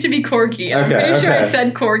to be corgi. I'm pretty sure I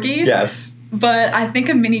said corgi. Yes. But I think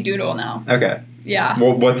of mini doodle now. Okay. Yeah.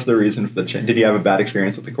 Well, what's the reason for the change? Did you have a bad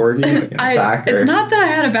experience with the corgi? Like an attack? It's not that I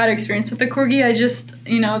had a bad experience with the corgi. I just,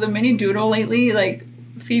 the mini doodle lately, like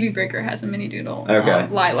Phoebe Bricker has a mini doodle. Okay.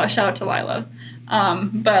 Lila. Shout out to Lila.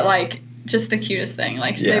 But like, just the cutest thing.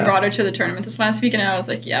 Like, they brought her to the tournament this last week, and I was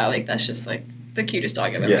like, that's just like the cutest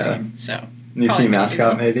dog I've ever seen. So new team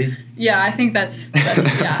mascot, maybe. Yeah, I think that's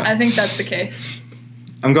I think that's the case.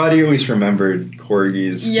 I'm glad you at least remembered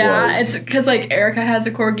corgis. Yeah, it's because like Erica has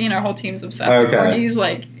a corgi, and our whole team's obsessed with corgis.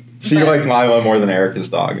 Like, so you like Lila more than Erica's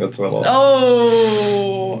dog? That's a little.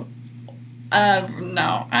 Oh.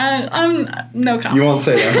 No. I'm no comment. You won't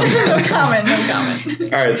say that. No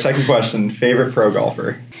comment. All right, second question. Favorite pro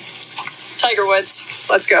golfer? Tiger Woods.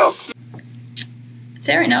 Let's go. I'd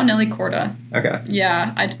say right now, Nelly Korda. Okay.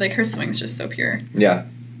 Yeah, I like her swing's just so pure. Yeah.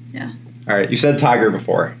 Yeah. All right. You said Tiger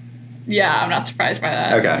before. Yeah, I'm not surprised by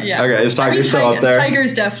that. Okay. Yeah. Okay. Is Tiger still up there?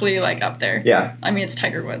 Tiger's definitely like up there. Yeah. I mean, it's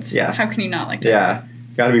Tiger Woods. Yeah. How can you not like Tiger? Yeah.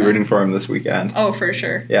 Got to be rooting for him this weekend. Oh, for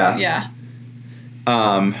sure. Yeah. Yeah.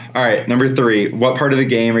 All right. Number 3. What part of the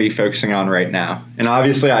game are you focusing on right now? And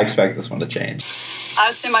obviously, I expect this one to change.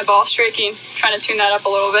 I'd say my ball striking. Trying to tune that up a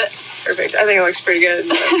little bit. Perfect. I think it looks pretty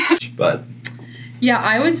good. But yeah,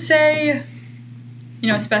 I would say,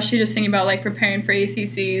 especially just thinking about like preparing for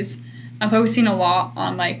ACCs, I'm focusing a lot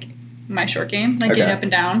on like my short game, like getting up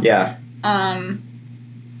and down. Yeah. My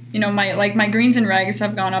greens and regs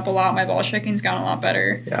have gone up a lot. My ball striking's gone a lot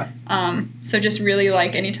better. Yeah. So just really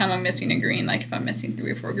like anytime I'm missing a green, like if I'm missing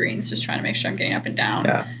 3 or 4 greens, just trying to make sure I'm getting up and down.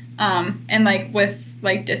 Yeah. And like with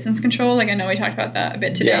like distance control, like I know we talked about that a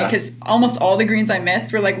bit today, Yeah. because almost all the greens I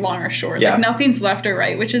missed were like long or short. Yeah. Like nothing's left or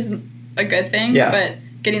right, which is a good thing. Yeah. But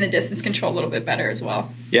getting the distance control a little bit better as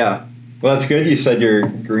well. Yeah. Well, that's good. You said your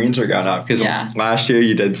greens are going up because last year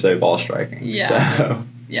you did say ball striking. Yeah. So.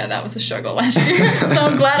 Yeah, that was a struggle last year. So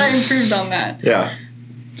I'm glad I improved on that. Yeah.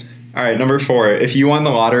 All right, number 4. If you won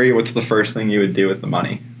the lottery, what's the first thing you would do with the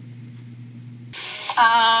money?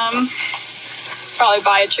 Probably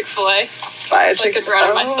buy a Chick-fil-A. So I could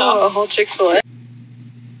run it myself. A whole Chick-fil-A.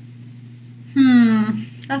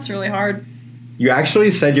 That's really hard. You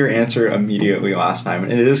actually said your answer immediately last time,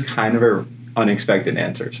 and it is kind of an unexpected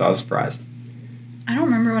answer, so I was surprised. I don't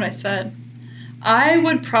remember what I said. I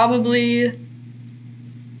would probably...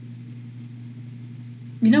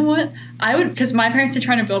 You know what? I would, because my parents are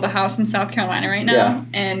trying to build a house in South Carolina right now, Yeah.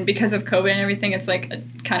 and because of COVID and everything, it's like a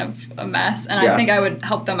kind of a mess. And Yeah. I think I would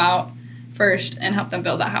help them out first and help them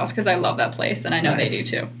build that house because I love that place, and I know they do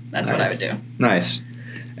too. That's what I would do. Nice.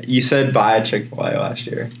 You said buy a Chick-fil-A last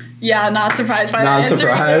year. Yeah, not surprised by Not that answer.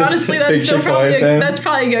 surprised? Honestly, Big that's still Chick-fil-A fan? that's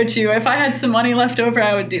probably a go-to. If I had some money left over,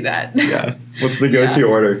 I would do that. Yeah. What's the go-to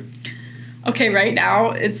order? Okay, right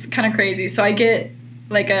now it's kind of crazy. So I get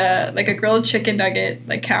like a grilled chicken nugget,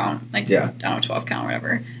 like count, like I don't know, 12 count,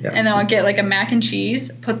 whatever. Yeah. And then I'll get like a mac and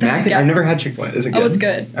cheese, put them together. I've never had Chick-fil-A. Is it good? Oh, it's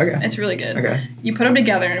good. Okay. It's really good. Okay. You put them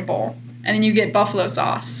together in a bowl, and then you get buffalo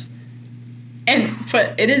sauce.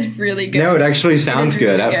 But it is really good. No, it actually sounds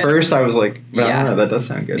good. really At good. first, I was like, well, I don't know, that does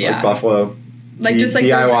sound good. Yeah. Like buffalo, Like just like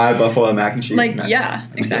DIY buffalo mac and cheese. like No, yeah,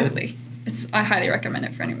 that's exactly. I highly recommend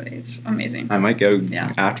it for anybody. It's amazing. I might go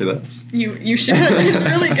after this. You should. It's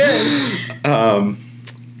really good.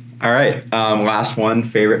 All right. Last one.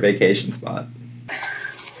 Favorite vacation spot?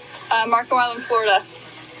 Marco Island, Florida.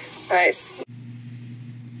 Nice.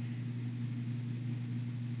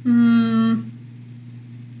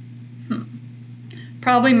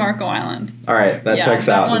 Probably Marco Island. All right, that checks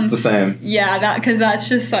out. One, it's the same. Yeah, because that's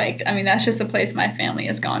just like, I mean, that's just a place my family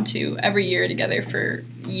has gone to every year together for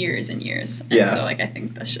years and years. And so like I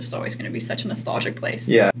think that's just always going to be such a nostalgic place.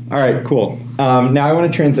 Yeah. All right, cool. Now I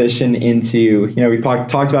want to transition into, we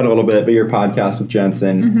talked about it a little bit, but your podcast with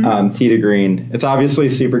Jensen, Tee to Green. It's obviously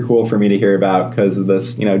super cool for me to hear about because of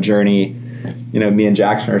this, journey, me and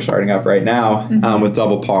Jackson are starting up right now with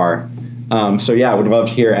Double Par. So yeah, I would love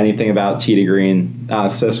to hear anything about Tee to Green,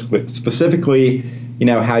 so specifically,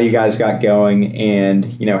 how you guys got going and,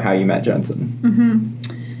 how you met Jensen.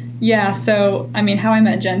 Yeah, so, I mean, how I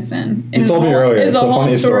met Jensen you told me earlier. Is a whole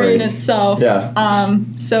story in itself. Yeah.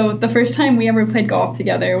 So the first time we ever played golf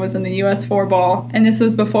together was in the US Four-Ball, and this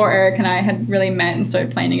was before Eric and I had really met and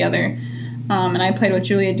started playing together. And I played with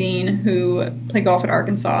Julia Dean, who played golf at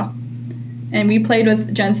Arkansas. And we played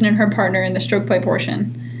with Jensen and her partner in the stroke play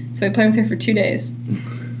portion. So we played with her for 2 days.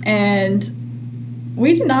 And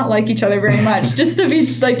we did not like each other very much. Just to be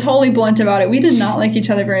like totally blunt about it, we did not like each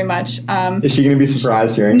other very much. Is she going to be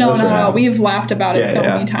surprised hearing this? No. We've laughed about it so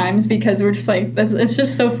many times because we're just like, it's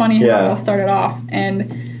just so funny how it all started off.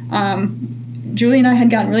 And Julie and I had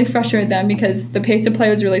gotten really frustrated with them because the pace of play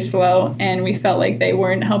was really slow and we felt like they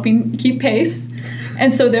weren't helping keep pace.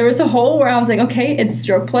 And so there was a hole where I was like, okay, it's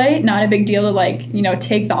stroke play, not a big deal to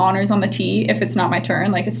take the honors on the tee if it's not my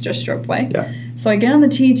turn, like it's just stroke play. Yeah. So I get on the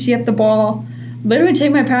tee, tee up the ball, literally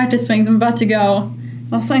take my practice swings, I'm about to go. All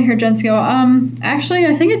of a sudden I hear Jensen go, actually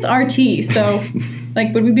I think it's RT, so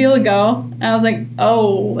would we be able to go? And I was like,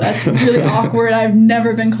 oh, that's really awkward. I've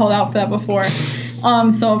never been called out for that before.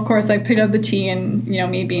 So of course I picked up the tee and,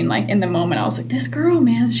 me being in the moment, I was like, this girl,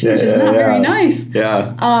 man, she's just not very nice.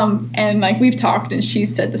 Yeah. And we've talked and she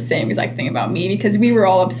said the same exact thing about me because we were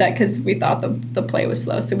all upset because we thought the play was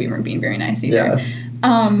slow, so we weren't being very nice either. Yeah.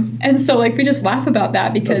 And so we just laugh about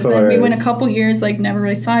that because then we went a couple years never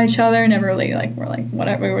really saw each other, never really we're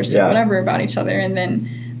whatever, we were just whatever about each other. And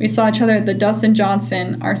then we saw each other at the Dustin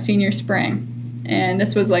Johnson our senior spring. and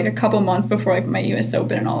this was like a couple months before like my US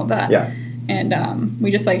Open and all of that. Yeah. And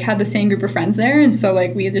we just like had the same group of friends there, and so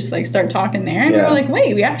like we just like started talking there, and we were like,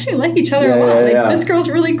 wait, we actually like each other a lot. This girl's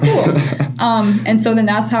really cool. And so then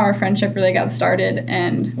that's how our friendship really got started.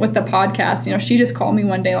 And with the podcast, you know, she just called me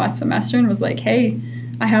one day last semester and was like, hey,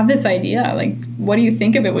 I have this idea. Like, what do you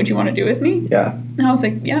think of it? Would you want to do it with me? Yeah. And I was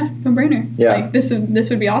like, yeah, no brainer. Yeah. Like this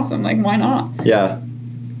would be awesome. Like, why not? Yeah.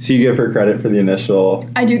 So you give her credit for the initial.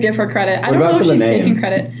 I do give her credit. I don't know if she's taking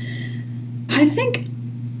credit. I think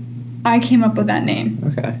I came up with that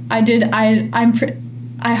name. Okay. I did.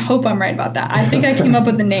 I hope I'm right about that. I think I came up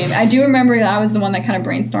with the name. I do remember that I was the one that kind of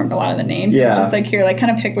brainstormed a lot of the names. Yeah. It was just like, here, like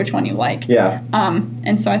kind of pick which one you like. Yeah.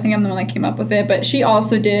 And so I think I'm the one that came up with it. But she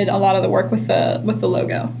also did a lot of the work with the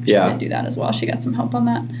logo. She did do that as well. She got some help on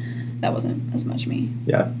that. That wasn't as much me.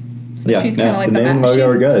 Yeah. So she's kind of like the name and logo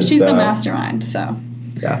are good. She's the mastermind. So.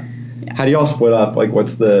 Yeah. How do y'all split up? Like,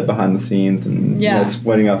 what's the behind the scenes and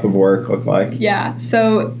splitting up of work look like? Yeah,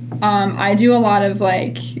 so I do a lot of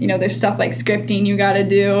like, you know, there's stuff like scripting you got to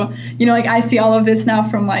do. You know, like I see all of this now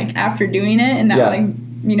from like after doing it, and now like,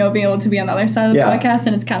 you know, being able to be on the other side of the podcast,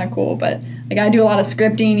 and it's kind of cool. But like I do a lot of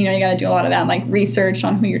scripting. You know, you got to do a lot of that, like research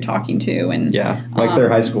on who you're talking to, and like their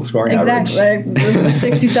high school scoring average. Exactly,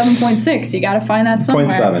 67.6. You got to find that somewhere.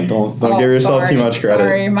 0.7. Don't give yourself too much credit.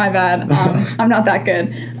 Sorry, my bad. I'm not that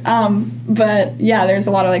good. But yeah, there's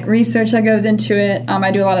a lot of like research that goes into it.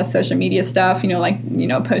 I do a lot of social media stuff. You know, like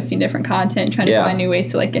posting different content, trying to find new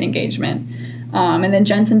ways to like get engagement. And then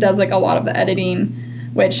Jensen does like a lot of the editing.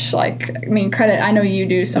 Which, like, I mean, credit, I know you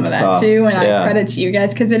do some of that tough. Too, and I credit to you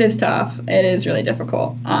guys because it is tough. It is really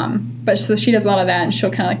difficult. But so she does a lot of that, and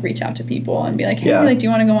she'll kind of, like, reach out to people and be like, hey, like, do you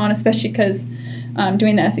want to go on? Especially because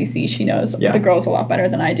doing the SEC, she knows the girls a lot better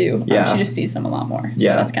than I do. She just sees them a lot more. So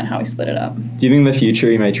that's kind of how we split it up. Do you think in the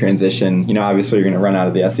future you may transition? You know, obviously you're going to run out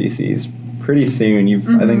of the SECs pretty soon. You've,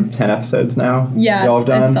 I think, 10 episodes now. Yeah,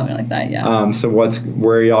 it's something like that, So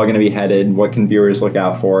where are y'all going to be headed? What can viewers look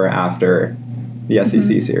out for after the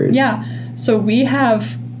SEC series? Yeah, so we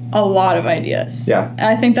have a lot of ideas. Yeah. And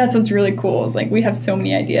I think that's what's really cool is like we have so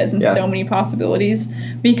many ideas and so many possibilities.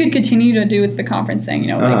 We could continue to do with the conference thing, you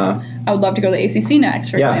know, like I would love to go to the ACC next,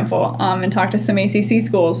 for example, and talk to some ACC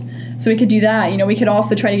schools. So we could do that. You know, we could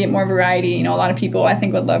also try to get more variety. You know, a lot of people I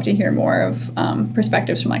think would love to hear more of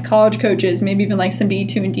perspectives from like college coaches, maybe even like some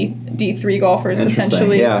D2 and D3 golfers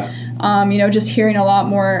potentially. Yeah. You know, just hearing a lot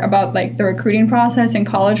more about like the recruiting process in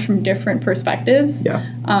college from different perspectives.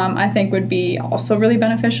 I think would be also really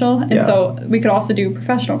beneficial. And so we could also do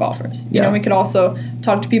professional golfers. You know, we could also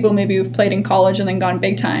talk to people maybe who've played in college and then gone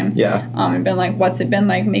big time. And been like, what's it been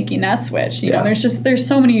like making that switch? You know, there's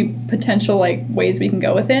so many potential like ways we can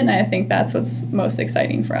go with it, and I think that's what's most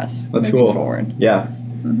exciting for us moving forward.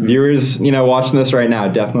 Viewers, you know, watching this right now,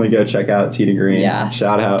 definitely go check out Tee to Green.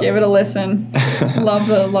 Shout out. Give it a listen. love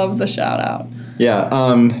the shout out.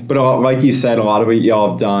 But like you said, a lot of what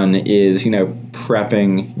y'all have done is, you know,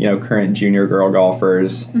 prepping, you know, current junior girl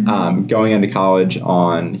golfers, going into college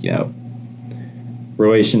on, you know,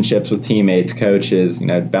 relationships with teammates, coaches, you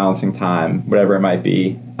know, balancing time, whatever it might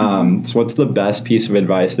be. So what's the best piece of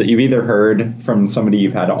advice that you've either heard from somebody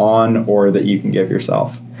you've had on or that you can give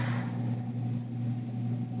yourself?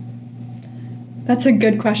 That's a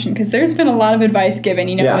good question because there's been a lot of advice given.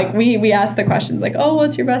 You know, like we ask the questions like, oh,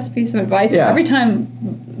 what's your best piece of advice? And every time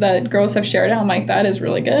that girls have shared it, I'm like, that is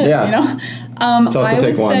really good. You know, I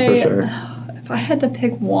would say, for sure. If I had to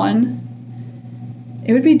pick one,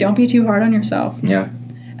 it would be don't be too hard on yourself.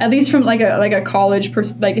 At least from like a college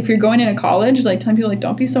like if you're going into college, like telling people like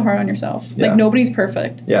don't be so hard on yourself. Like nobody's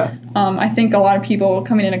perfect. I think a lot of people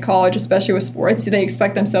coming into college, especially with sports, they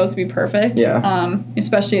expect themselves to be perfect.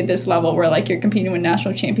 Especially at this level where like you're competing with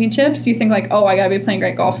national championships, you think like, oh, I gotta be playing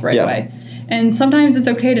great golf right away. And sometimes it's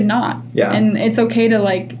okay to not. And it's okay to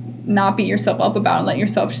like not beat yourself up about it and let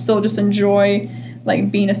yourself still just enjoy like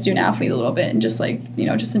being a student athlete a little bit and just like, you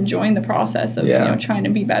know, just enjoying the process of you know trying to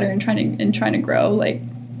be better and trying to grow. Like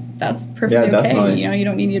that's perfectly okay. Definitely. You know, you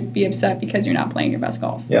don't need to be upset because you're not playing your best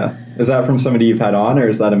golf. Is that from somebody you've had on, or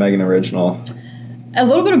is that a Megan original? A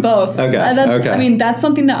little bit of both. Okay. I mean, that's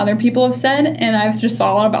something that other people have said, and I've just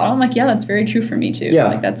thought a lot about it. I'm like, yeah, that's very true for me too.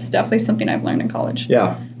 Like that's definitely something I've learned in college.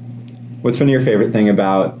 What's been your favorite thing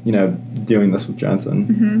about, you know, doing this with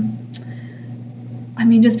Jensen? I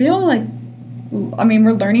mean, just be able to like, I mean,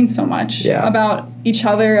 we're learning so much about each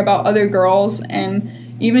other, about other girls,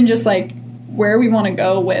 and even just like where we want to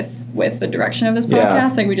go with the direction of this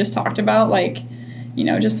podcast. Like we just talked about, like, you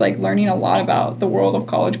know, just like learning a lot about the world of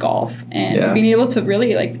college golf and being able to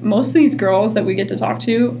really like most of these girls that we get to talk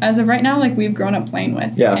to as of right now, like we've grown up playing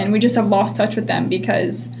with and we just have lost touch with them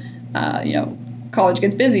because, you know, college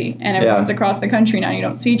gets busy and everyone's across the country now. You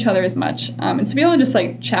don't see each other as much. And to be able to just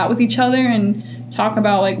like chat with each other and talk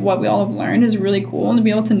about like what we all have learned is really cool. And to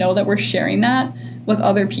be able to know that we're sharing that with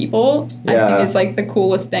other people, I think is like the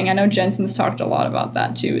coolest thing. I know Jensen's talked a lot about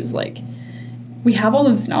that too, is like, we have all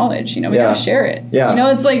this knowledge, you know, we gotta share it. You know,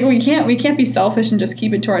 it's like we can't be selfish and just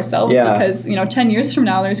keep it to ourselves because, you know, 10 years from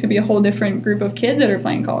now there's gonna be a whole different group of kids that are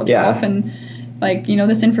playing college golf, and like, you know,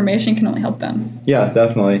 this information can only help them. Yeah,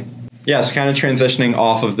 definitely. Yes, kind of transitioning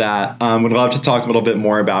off of that, would love to talk a little bit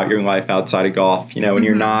more about your life outside of golf. You know, when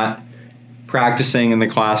you're not practicing in the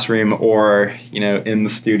classroom or, you know, in the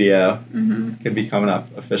studio, could be coming up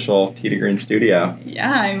official Tee to Green studio.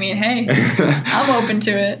 Yeah, I mean, hey, I'm open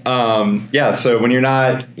to it. Yeah, so when you're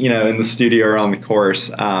not, you know, in the studio or on the course,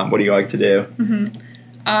 what do you like to do?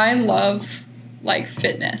 I love like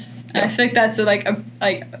fitness. And I feel like that's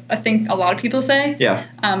I think a lot of people say.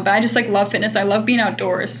 But I just like love fitness. I love being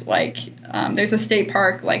outdoors. Like there's a state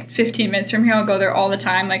park like 15 minutes from here. I'll go there all the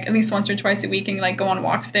time, like at least once or twice a week, and like go on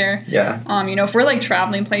walks there. You know, if we're like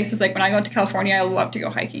traveling places, like when I go to California, I love to go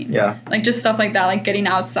hiking. Like just stuff like that, like getting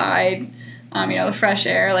outside. You know, the fresh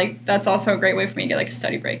air, like that's also a great way for me to get like a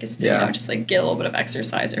study break, is to you know, just like get a little bit of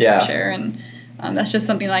exercise or fresh air, and that's just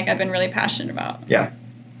something like I've been really passionate about. Yeah.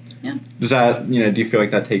 Does that, you know, do you feel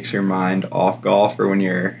like that takes your mind off golf, or when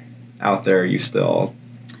you're out there, you still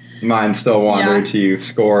wander to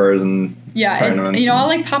scores and tournaments? And, you know, I'll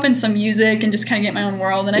like pop in some music and just kind of get my own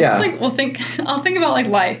world, and I just like I'll think about like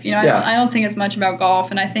life. You know, I don't think as much about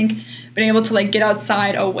golf, and I think being able to like get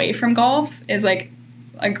outside away from golf is like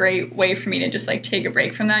a great way for me to just like take a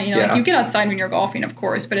break from that. You know, like you get outside when you're golfing, of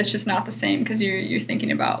course, but it's just not the same because you're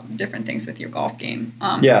thinking about different things with your golf game.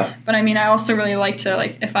 But I mean, I also really like to,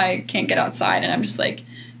 like, if I can't get outside and I'm just like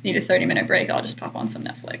need a 30-minute break, I'll just pop on some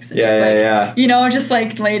Netflix and you know, just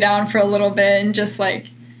like lay down for a little bit and just like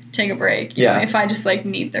take a break. You know, if I just like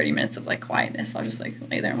need 30 minutes of like quietness, I'll just like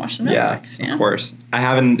lay there and watch some Netflix. You know? Of course. I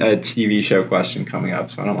have a TV show question coming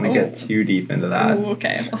up, so I don't want to get too deep into that.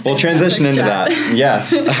 Okay. We'll transition into that. Yes.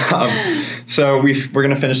 So we're going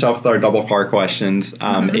to finish up with our double par questions.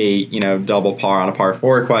 8, you know, double par on a par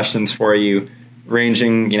 4 questions for you,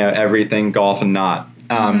 ranging, you know, everything golf and not.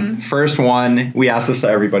 First one, we ask this to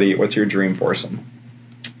everybody. What's your dream foursome?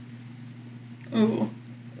 Ooh.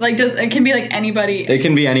 Like, it can be like anybody. It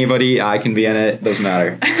can be anybody. I can be in it. Doesn't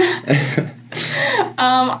matter.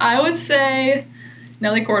 I would say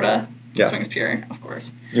Nelly Corda, Swings Pure, of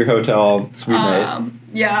course. Your hotel suite mate.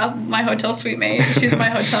 Yeah, my hotel suite mate. She's my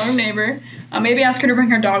hotel room neighbor. Maybe ask her to bring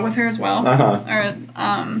her dog with her as well. Or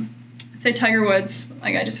I'd say Tiger Woods.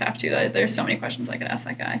 Like, I just have to. There's so many questions I could ask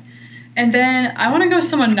that guy. And then I want to go with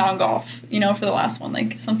someone non-golf, you know, for the last one,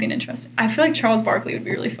 like something interesting. I feel like Charles Barkley would be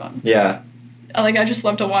really fun. Yeah. Like, I just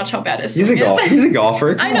love to watch how bad his swing is. He's a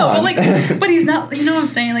golfer. I know, but like, but he's not, you know what I'm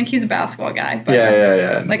saying? Like, he's a basketball guy. But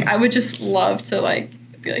yeah. Like, I would just love to, like,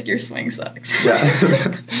 be like, your swing sucks.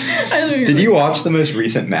 Did you watch the most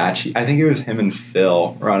recent match? I think it was him and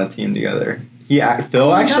Phil were on a team together.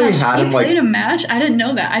 Phil actually had him, like... He played a match? I didn't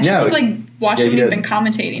know that. I just, like, watched him when he's been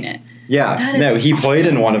commentating it. Yeah. No, he played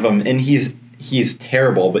in one of them, and he's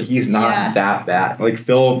terrible, but he's not that bad. Like,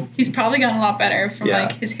 Phil... He's probably gotten a lot better from,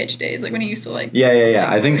 like, his hitch days, like, when he used to, like... Yeah. Like,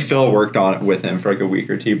 I think Phil worked on it with him for, like, a week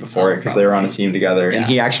or two before it, because they were on a team together. And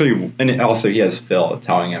he actually... And also, he has Phil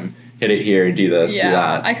telling him, hit it here, do this, do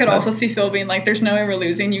that. I could also see Phil being like, there's no way we're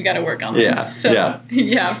losing, you got to work on this. So,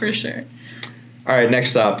 yeah, for sure. All right,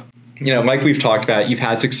 next up. You know, like we've talked about, you've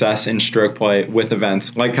had success in stroke play with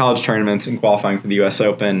events like college tournaments and qualifying for the U.S.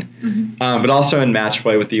 Open, but also in match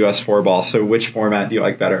play with the U.S. Four-Ball. So which format do you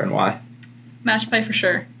like better and why? Match play for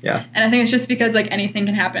sure. Yeah. And I think it's just because, like, anything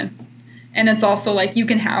can happen. And it's also, like, you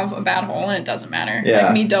can have a bad hole and it doesn't matter.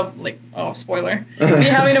 Yeah. Like, spoiler. Me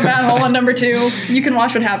having a bad hole on number 2, you can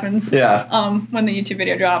watch what happens when the YouTube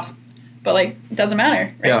video drops. But, like, it doesn't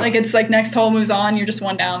matter, right? Like, it's like next hole moves on, you're just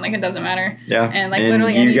one down. Like, it doesn't matter. Yeah. And, like,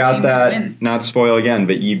 literally any team can win. Not to spoil again,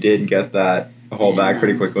 but you did get that hole back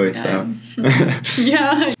pretty quickly, so.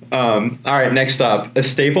 Yeah. All right, next up. A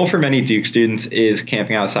staple for many Duke students is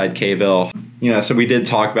camping outside K-ville. You know, so we did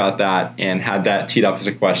talk about that and had that teed up as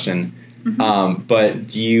a question. But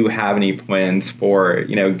do you have any plans for,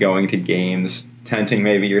 you know, going to games, tenting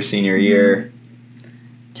maybe your senior year?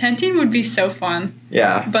 Tenting would be so fun.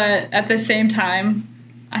 Yeah. But at the same time,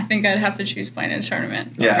 I think I'd have to choose playing in a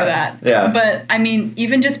tournament over that. Yeah. But, I mean,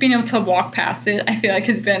 even just being able to walk past it, I feel like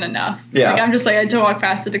has been enough. Yeah. Like, I'm just like, I had to walk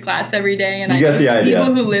past it to class every day. And I just see people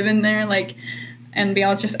who live in there, like, and be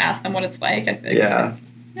able to just ask them what it's like. I feel like it's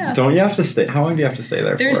like, Don't you have to stay? How long do you have to stay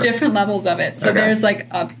there There's different levels of it. So there's like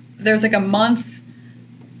a month,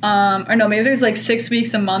 or no, maybe there's like 6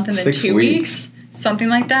 weeks, a month, and then 2 weeks. something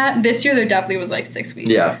like that. This year there definitely was like 6 weeks.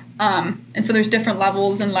 Yeah. And so there's different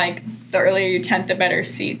levels, and like the earlier you tent, the better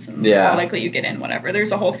seats, and the more likely you get in, whatever.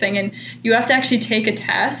 There's a whole thing, and you have to actually take a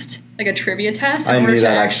test, like a trivia test, in order to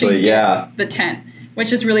actually get the tent,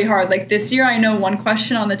 which is really hard. Like this year, I know one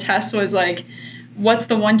question on the test was like, what's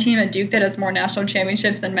the one team at Duke that has more national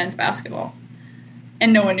championships than men's basketball?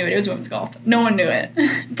 And no one knew it. It was women's golf. No one knew it.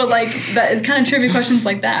 But like that, it's kind of trivia questions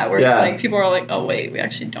like that where it's like people are like, oh wait, we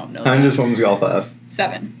actually don't know. How many does women's golf have?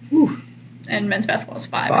 7. Whew. And men's basketball is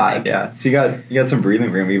 5. 5, yeah. So you got some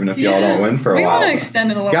breathing room even if y'all don't win for a while. We want to extend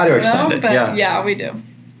it a little bit. Got to extend it. But yeah, we do.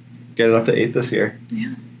 Get it up to 8 this year.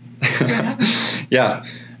 Yeah. See what happens. Yeah.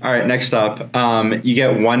 All right. Next up, you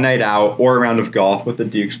get one night out or a round of golf with the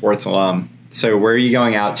Duke Sports alum. So where are you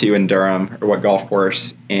going out to in Durham, or what golf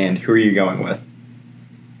course, and who are you going with?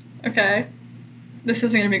 Okay. This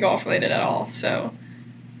isn't going to be golf related at all. So,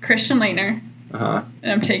 Christian Leitner. Uh-huh.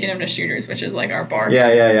 And I'm taking him to Shooters, which is like our bar.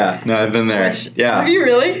 Yeah. No, I've been there. Have you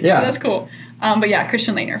really? Yeah. That's cool. But yeah,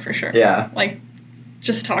 Christian Leitner for sure. Yeah. Like,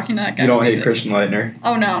 just talking to that guy. You don't hate Christian Leitner?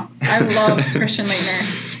 Oh, no. I love Christian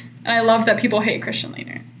Leitner. And I love that people hate Christian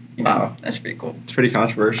Leitner. Wow. That's pretty cool. It's pretty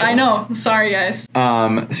controversial. I know. Sorry, guys.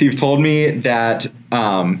 So you've told me that,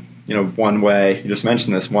 one way, you just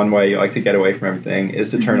mentioned this, one way you like to get away from everything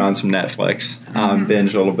is to turn on some Netflix,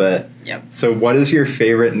 binge a little bit. Yep. So what is your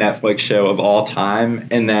favorite Netflix show of all time?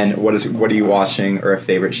 And then what are you watching, or a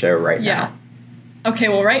favorite show right now? Okay,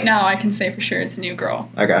 well, right now I can say for sure it's New Girl.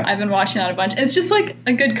 Okay. I've been watching that a bunch. It's just like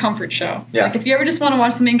a good comfort show. It's like if you ever just want to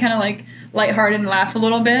watch something kind of like lighthearted and laugh a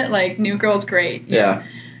little bit, like New Girl's great. Yeah.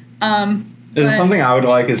 Is it something I would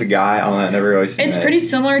like as a guy? I don't know, I've never really seen it. It's pretty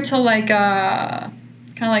similar to like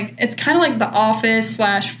it's kind of like The Office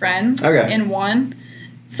 / Friends in one.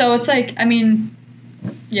 So it's like, I mean,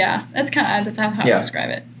 yeah, that's how I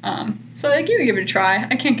describe it. So like you give it a try.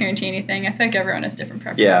 I can't guarantee anything. I feel like everyone has different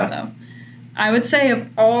preferences though. I would say of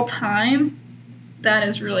all time, that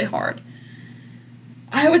is really hard.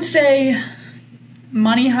 I would say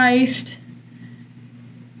Money Heist,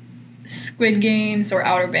 Squid Games, or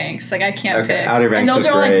Outer Banks. Like, I can't pick. Outer Banks, and those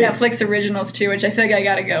are all great. like Netflix originals too, which I feel like I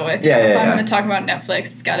gotta go with. If I'm gonna talk about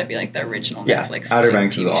Netflix, it's gotta be like the original Netflix. Outer like,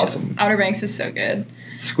 Banks TV is awesome. Shows. Outer Banks is so good.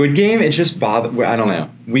 Squid Game, it just bothered. I don't know.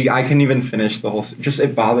 I couldn't even finish the whole.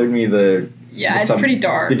 It bothered me. It's pretty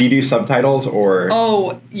dark. Did you do subtitles or?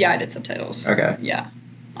 Oh yeah, I did subtitles. Okay. Yeah.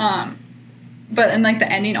 And like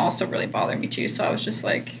the ending also really bothered me too. So I was just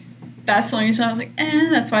like, that's the only reason I was like,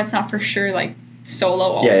 that's why it's not for sure like solo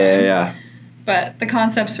all time. Yeah. But the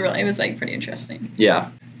concept's it was like pretty interesting. Yeah.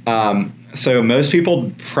 So most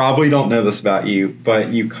people probably don't know this about you, but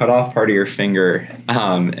you cut off part of your finger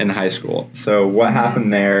in high school. So what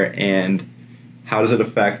happened there, and how does it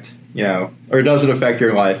affect, or does it affect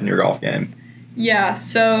your life and your golf game? Yeah,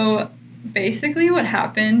 so basically what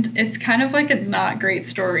happened, it's kind of like a not great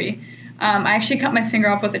story. I actually cut my finger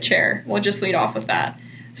off with a chair. We'll just lead off with that.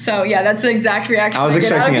 So yeah, that's the exact reaction I was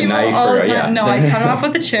expecting a knife all the time. Yeah. No, I cut it off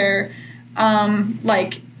with a chair.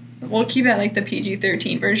 We'll keep it like the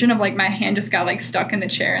PG-13 version of like my hand just got like stuck in the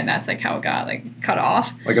chair, and that's like how it got like cut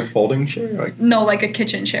off. Like a folding chair? No, like a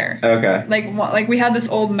kitchen chair. Okay. Like we had this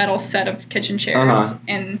old metal set of kitchen chairs,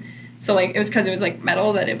 and so like it was because it was like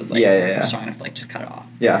metal that it was like strong enough to like just cut it off.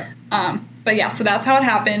 Yeah. But yeah, so that's how it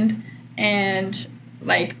happened, and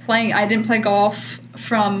like I didn't play golf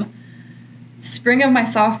from spring of my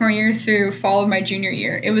sophomore year through fall of my junior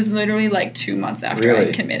year. It was literally like 2 months after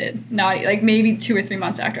I committed. Not like maybe 2 or 3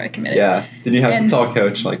 months after I committed. Yeah. Did you have to tell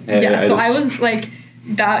coach like, hey, I was like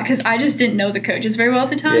that because I just didn't know the coaches very well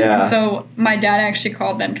at the time. Yeah. And so my dad actually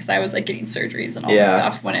called them because I was like getting surgeries and all this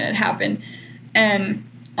stuff when it had happened. And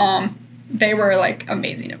they were like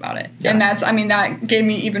amazing about it. Yeah. And that gave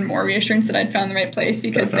me even more reassurance that I'd found the right place,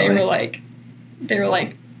 because they were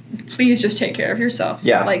like, please just take care of yourself.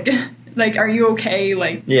 Yeah. Like, are you okay?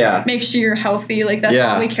 Like, make sure you're healthy. Like, that's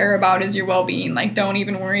all we care about is your well-being. Like, don't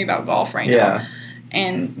even worry about golf right now.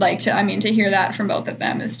 And, like, to hear that from both of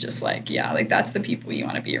them is just, like, like, that's the people you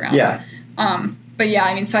want to be around. Yeah. But,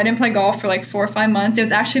 yeah, so I didn't play golf for, like, 4 or 5 months. It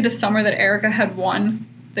was actually the summer that Erica had won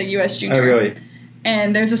the U.S. Junior. Oh, really?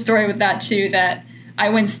 And there's a story with that, too, that I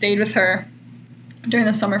went and stayed with her during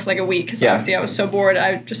the summer for, like, a week. Because, obviously, I was so bored.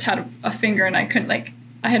 I just had a finger, and I couldn't, like,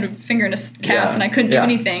 I had a finger in a cast, and I couldn't do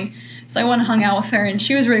anything. So I went and hung out with her, and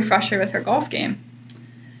she was really frustrated with her golf game.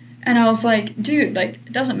 And I was like, dude, like,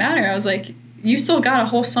 it doesn't matter. I was like, you still got a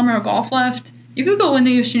whole summer of golf left. You could go win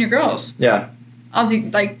the U.S. Junior Girls. Yeah. I was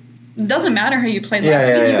like, it doesn't matter how you played last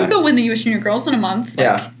week. You could go win the U.S. Junior Girls in a month.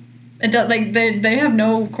 Like, they have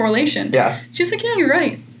no correlation. Yeah. She was like, yeah, you're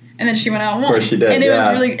right. And then she went out and won. Of course she did, And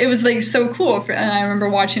yeah. it was like so cool. And I remember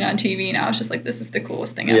watching it on TV, and I was just like, this is the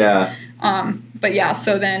coolest thing ever. Yeah. But yeah,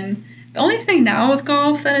 so then the only thing now with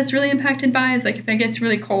golf that it's really impacted by is like if it gets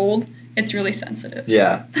really cold, it's really sensitive.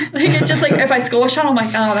 Yeah. Like it just like if I school a shot, I'm like,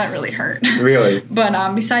 oh, that really hurt. Really?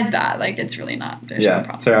 But besides that, like it's really not. There's no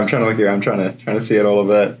problems. Sorry, I'm trying to look here. I'm trying to see it a little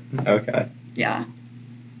bit. Okay. Yeah.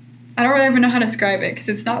 I don't really even know how to describe it because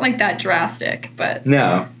it's not like that drastic, but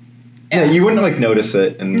No. yeah. No, you wouldn't like notice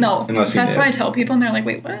it unless you that's did. why I tell people, and they're like,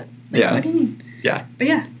 wait, what? Like, Yeah. What do you mean? Yeah. But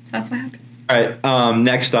yeah, so that's what happened. All right.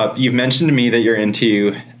 Next up, you've mentioned to me that you're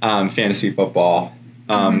into fantasy football.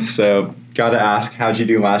 So got to ask, how'd you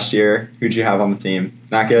do last year? Who'd you have on the team?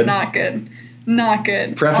 Not good? Not good. Not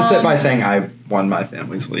good. Preface it by saying I won my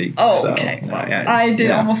family's league. Oh, so, okay. Well, yeah, I did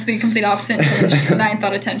yeah. almost the complete opposite and finished 9th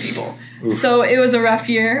out of 10 people. Oof. So it was a rough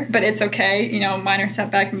year, but it's okay. You know, minor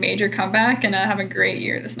setback, major comeback, and I have a great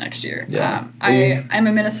year this next year. Yeah. I'm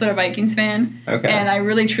a Minnesota Vikings fan, Okay. and I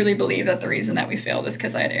really, truly believe that the reason that we failed is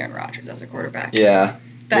because I had Aaron Rodgers as a quarterback. Yeah.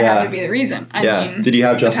 That yeah. had to be the reason. I mean, Did you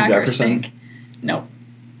have the Justin Packers Jefferson? stink. No.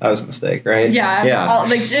 That was a mistake, right? Yeah.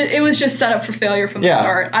 Yeah. It was just set up for failure from the Yeah.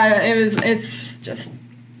 start. It's just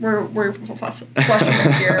we're flushing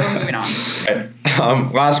this year. We're moving on.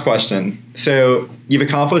 Right. Last question. So you've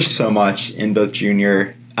accomplished so much in both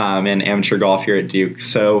junior and amateur golf here at Duke.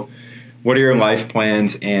 So what are your life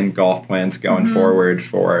plans and golf plans going forward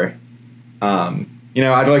for,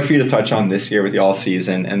 I'd like for you to touch on this year with the all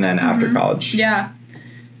season and then after college. Yeah.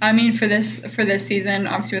 I mean, for this season,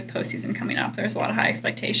 obviously with postseason coming up, there's a lot of high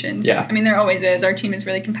expectations. Yeah. I mean, there always is. Our team is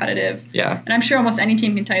really competitive. Yeah. And I'm sure almost any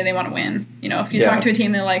team can tell you they want to win. You know, if you talk to a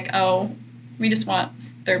team, they're like, oh, we just want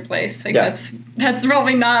third place. Like that's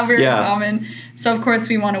probably not very common. So of course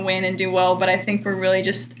we want to win and do well, but I think we're really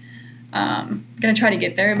just going to try to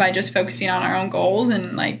get there by just focusing on our own goals,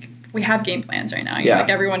 and like we have game plans right now. You know, like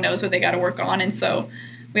everyone knows what they got to work on, and so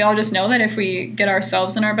we all just know that if we get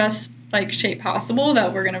ourselves in our best like shape possible,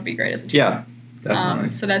 that we're going to be great as a team. Yeah,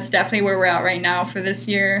 definitely. So that's definitely where we're at right now for this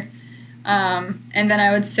year. And then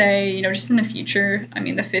I would say, just in the future, I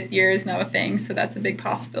mean, the 5th year is now a thing, so that's a big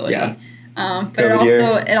possibility. Yeah. But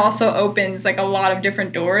it also opens like a lot of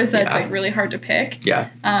different doors that's like really hard to pick. Yeah.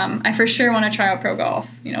 I for sure want to try out pro golf,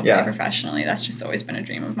 play professionally. That's just always been a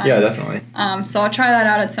dream of mine. Yeah, definitely. So I'll try that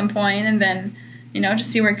out at some point, and then,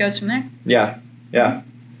 just see where it goes from there. Yeah. Yeah.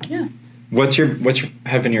 Yeah. What's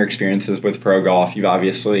have been your experiences with pro golf? You've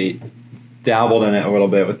obviously dabbled in it a little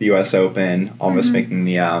bit with the U.S. Open, almost making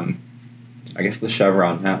the, I guess the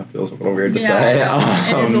chevron now feels a little weird to say.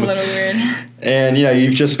 It is a little weird. And,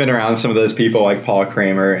 you've just been around some of those people like Paul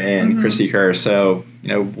Kramer and Christy Kerr. So,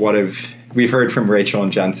 we've heard from Rachel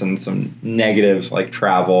and Jensen some negatives like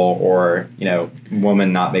travel or,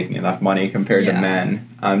 women not making enough money compared to men.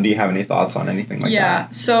 Do you have any thoughts on anything like that? Yeah.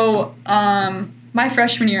 So, my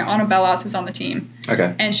freshman year, Anna Bellatz was on the team.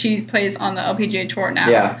 Okay. And she plays on the LPGA Tour now.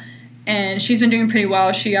 Yeah. And she's been doing pretty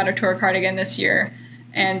well. She got her tour card again this year.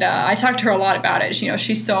 And I talked to her a lot about it.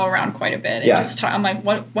 She's still around quite a bit. And I'm like,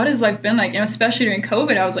 what has life been like? Especially during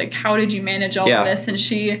COVID, I was like, how did you manage all of this? And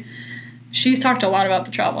she's talked a lot about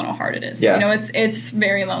the travel and how hard it is. Yeah. It's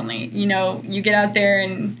very lonely. You get out there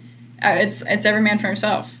and it's every man for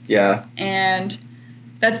himself. Yeah. And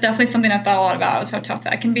that's definitely something I've thought a lot about, is how tough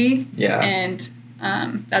that can be. Yeah. And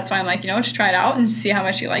that's why I'm like, just try it out and see how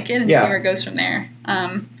much you like it and see where it goes from there.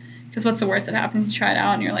 Because what's the worst that happens? You try it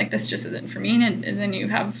out and you're like, this just isn't for me, and then you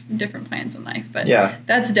have different plans in life. But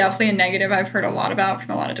that's definitely a negative I've heard a lot about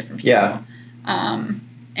from a lot of different people. Yeah.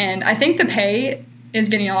 And I think the pay is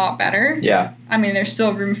getting a lot better. Yeah. I mean, there's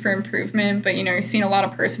still room for improvement, but, you're seeing a lot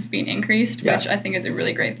of purses being increased, which I think is a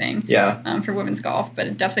really great thing for women's golf. But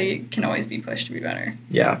it definitely can always be pushed to be better.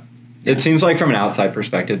 Yeah. It seems like from an outside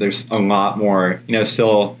perspective, there's a lot more,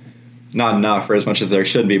 still not enough or as much as there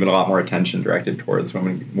should be, but a lot more attention directed towards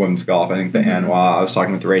women's golf. I think the Anwa, I was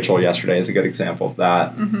talking with Rachel yesterday, is a good example of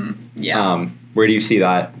that. Yeah. Where do you see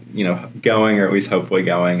that, going, or at least hopefully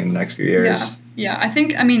going in the next few years? Yeah. I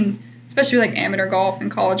think, especially like amateur golf and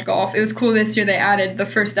college golf, it was cool this year they added the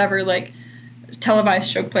first ever like televised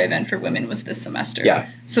stroke play event for women was this semester. Yeah.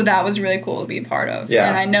 So that was really cool to be a part of. Yeah.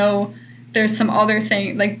 And I know there's some other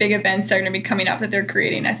like big events that are going to be coming up that they're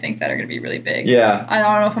creating, I think, that are going to be really big. Yeah. I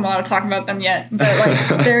don't know if I'm allowed to talk about them yet, but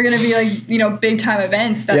like they're going to be like, big time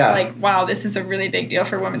events that's like, wow, this is a really big deal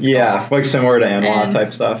for women's golf. Yeah, like similar to Anwa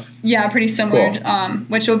type stuff. Yeah, pretty similar, Cool.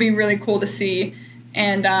 Which will be really cool to see.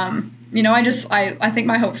 And, I think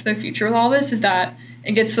my hope for the future with all this is that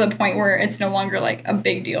it gets to the point where it's no longer like a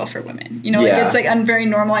big deal for women. It's like a very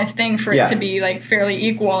normalized thing for it to be like fairly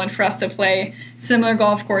equal and for us to play similar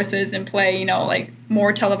golf courses and play, like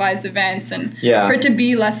more televised events and Yeah. for it to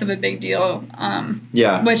be less of a big deal.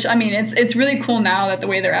 Yeah. Which, I mean, it's really cool now that the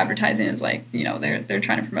way they're advertising is like, you know, they're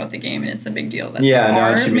trying to promote the game and it's a big deal that Yeah, I they know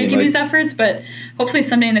what are you mean, making like- these efforts. But hopefully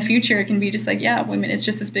someday in the future it can be just like, yeah, women, it's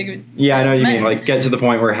just as big of a Yeah, I know as what you mean. men. Like, get to the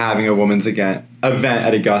point where having a women's event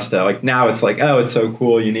at Augusta, like, now it's like, oh, it's so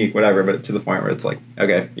cool, unique, whatever, but to the point where it's like,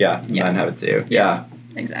 okay, yeah, Yeah. men have it too. Yeah.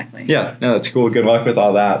 Exactly. Yeah, no, that's cool. Good luck with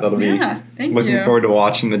all that. That'll be Yeah, thank looking you. forward to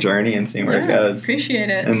watching the journey and seeing where it goes. Appreciate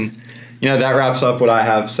it. And, you know, that wraps up what I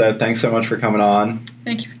have. So thanks so much for coming on.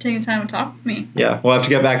 Thank you for taking time to talk with me. Yeah, we'll have to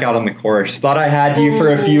get back out on the course. Thought I had you for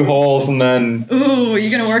a few Ooh. holes and then Ooh, you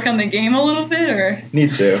gonna work on the game a little bit, or?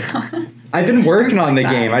 need to. I've been working on the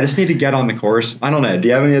Respect that. game. I just need to get on the course. I don't know. Do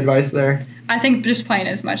you have any advice there? I think just playing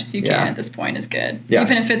as much as you can Yeah. at this point is good. Yeah.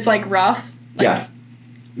 Even if it's like rough. Like, Yeah.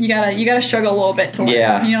 You gotta struggle a little bit to learn.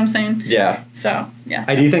 Yeah. You know what I'm saying? Yeah. So yeah.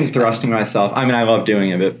 I do think thrusting myself, I mean, I love doing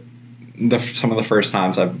it, but some of the first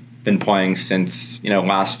times I've been playing since, you know,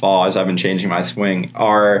 last fall as I've been changing my swing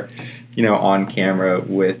are, you know, on camera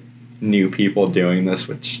with new people doing this,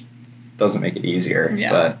 which doesn't make it easier.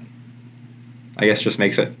 Yeah. But I guess just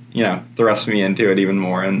makes it, you know, thrust me into it even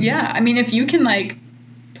more. And Yeah, I mean, if you can like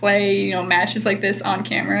play, you know, matches like this on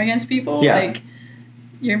camera against people, Yeah. like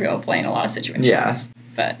you're gonna be able to play in a lot of situations. Yeah.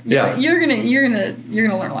 But Yeah. you're gonna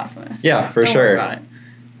learn a lot from this. Yeah, for Don't sure. worry about it.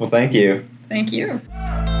 Well, thank you. Thank you.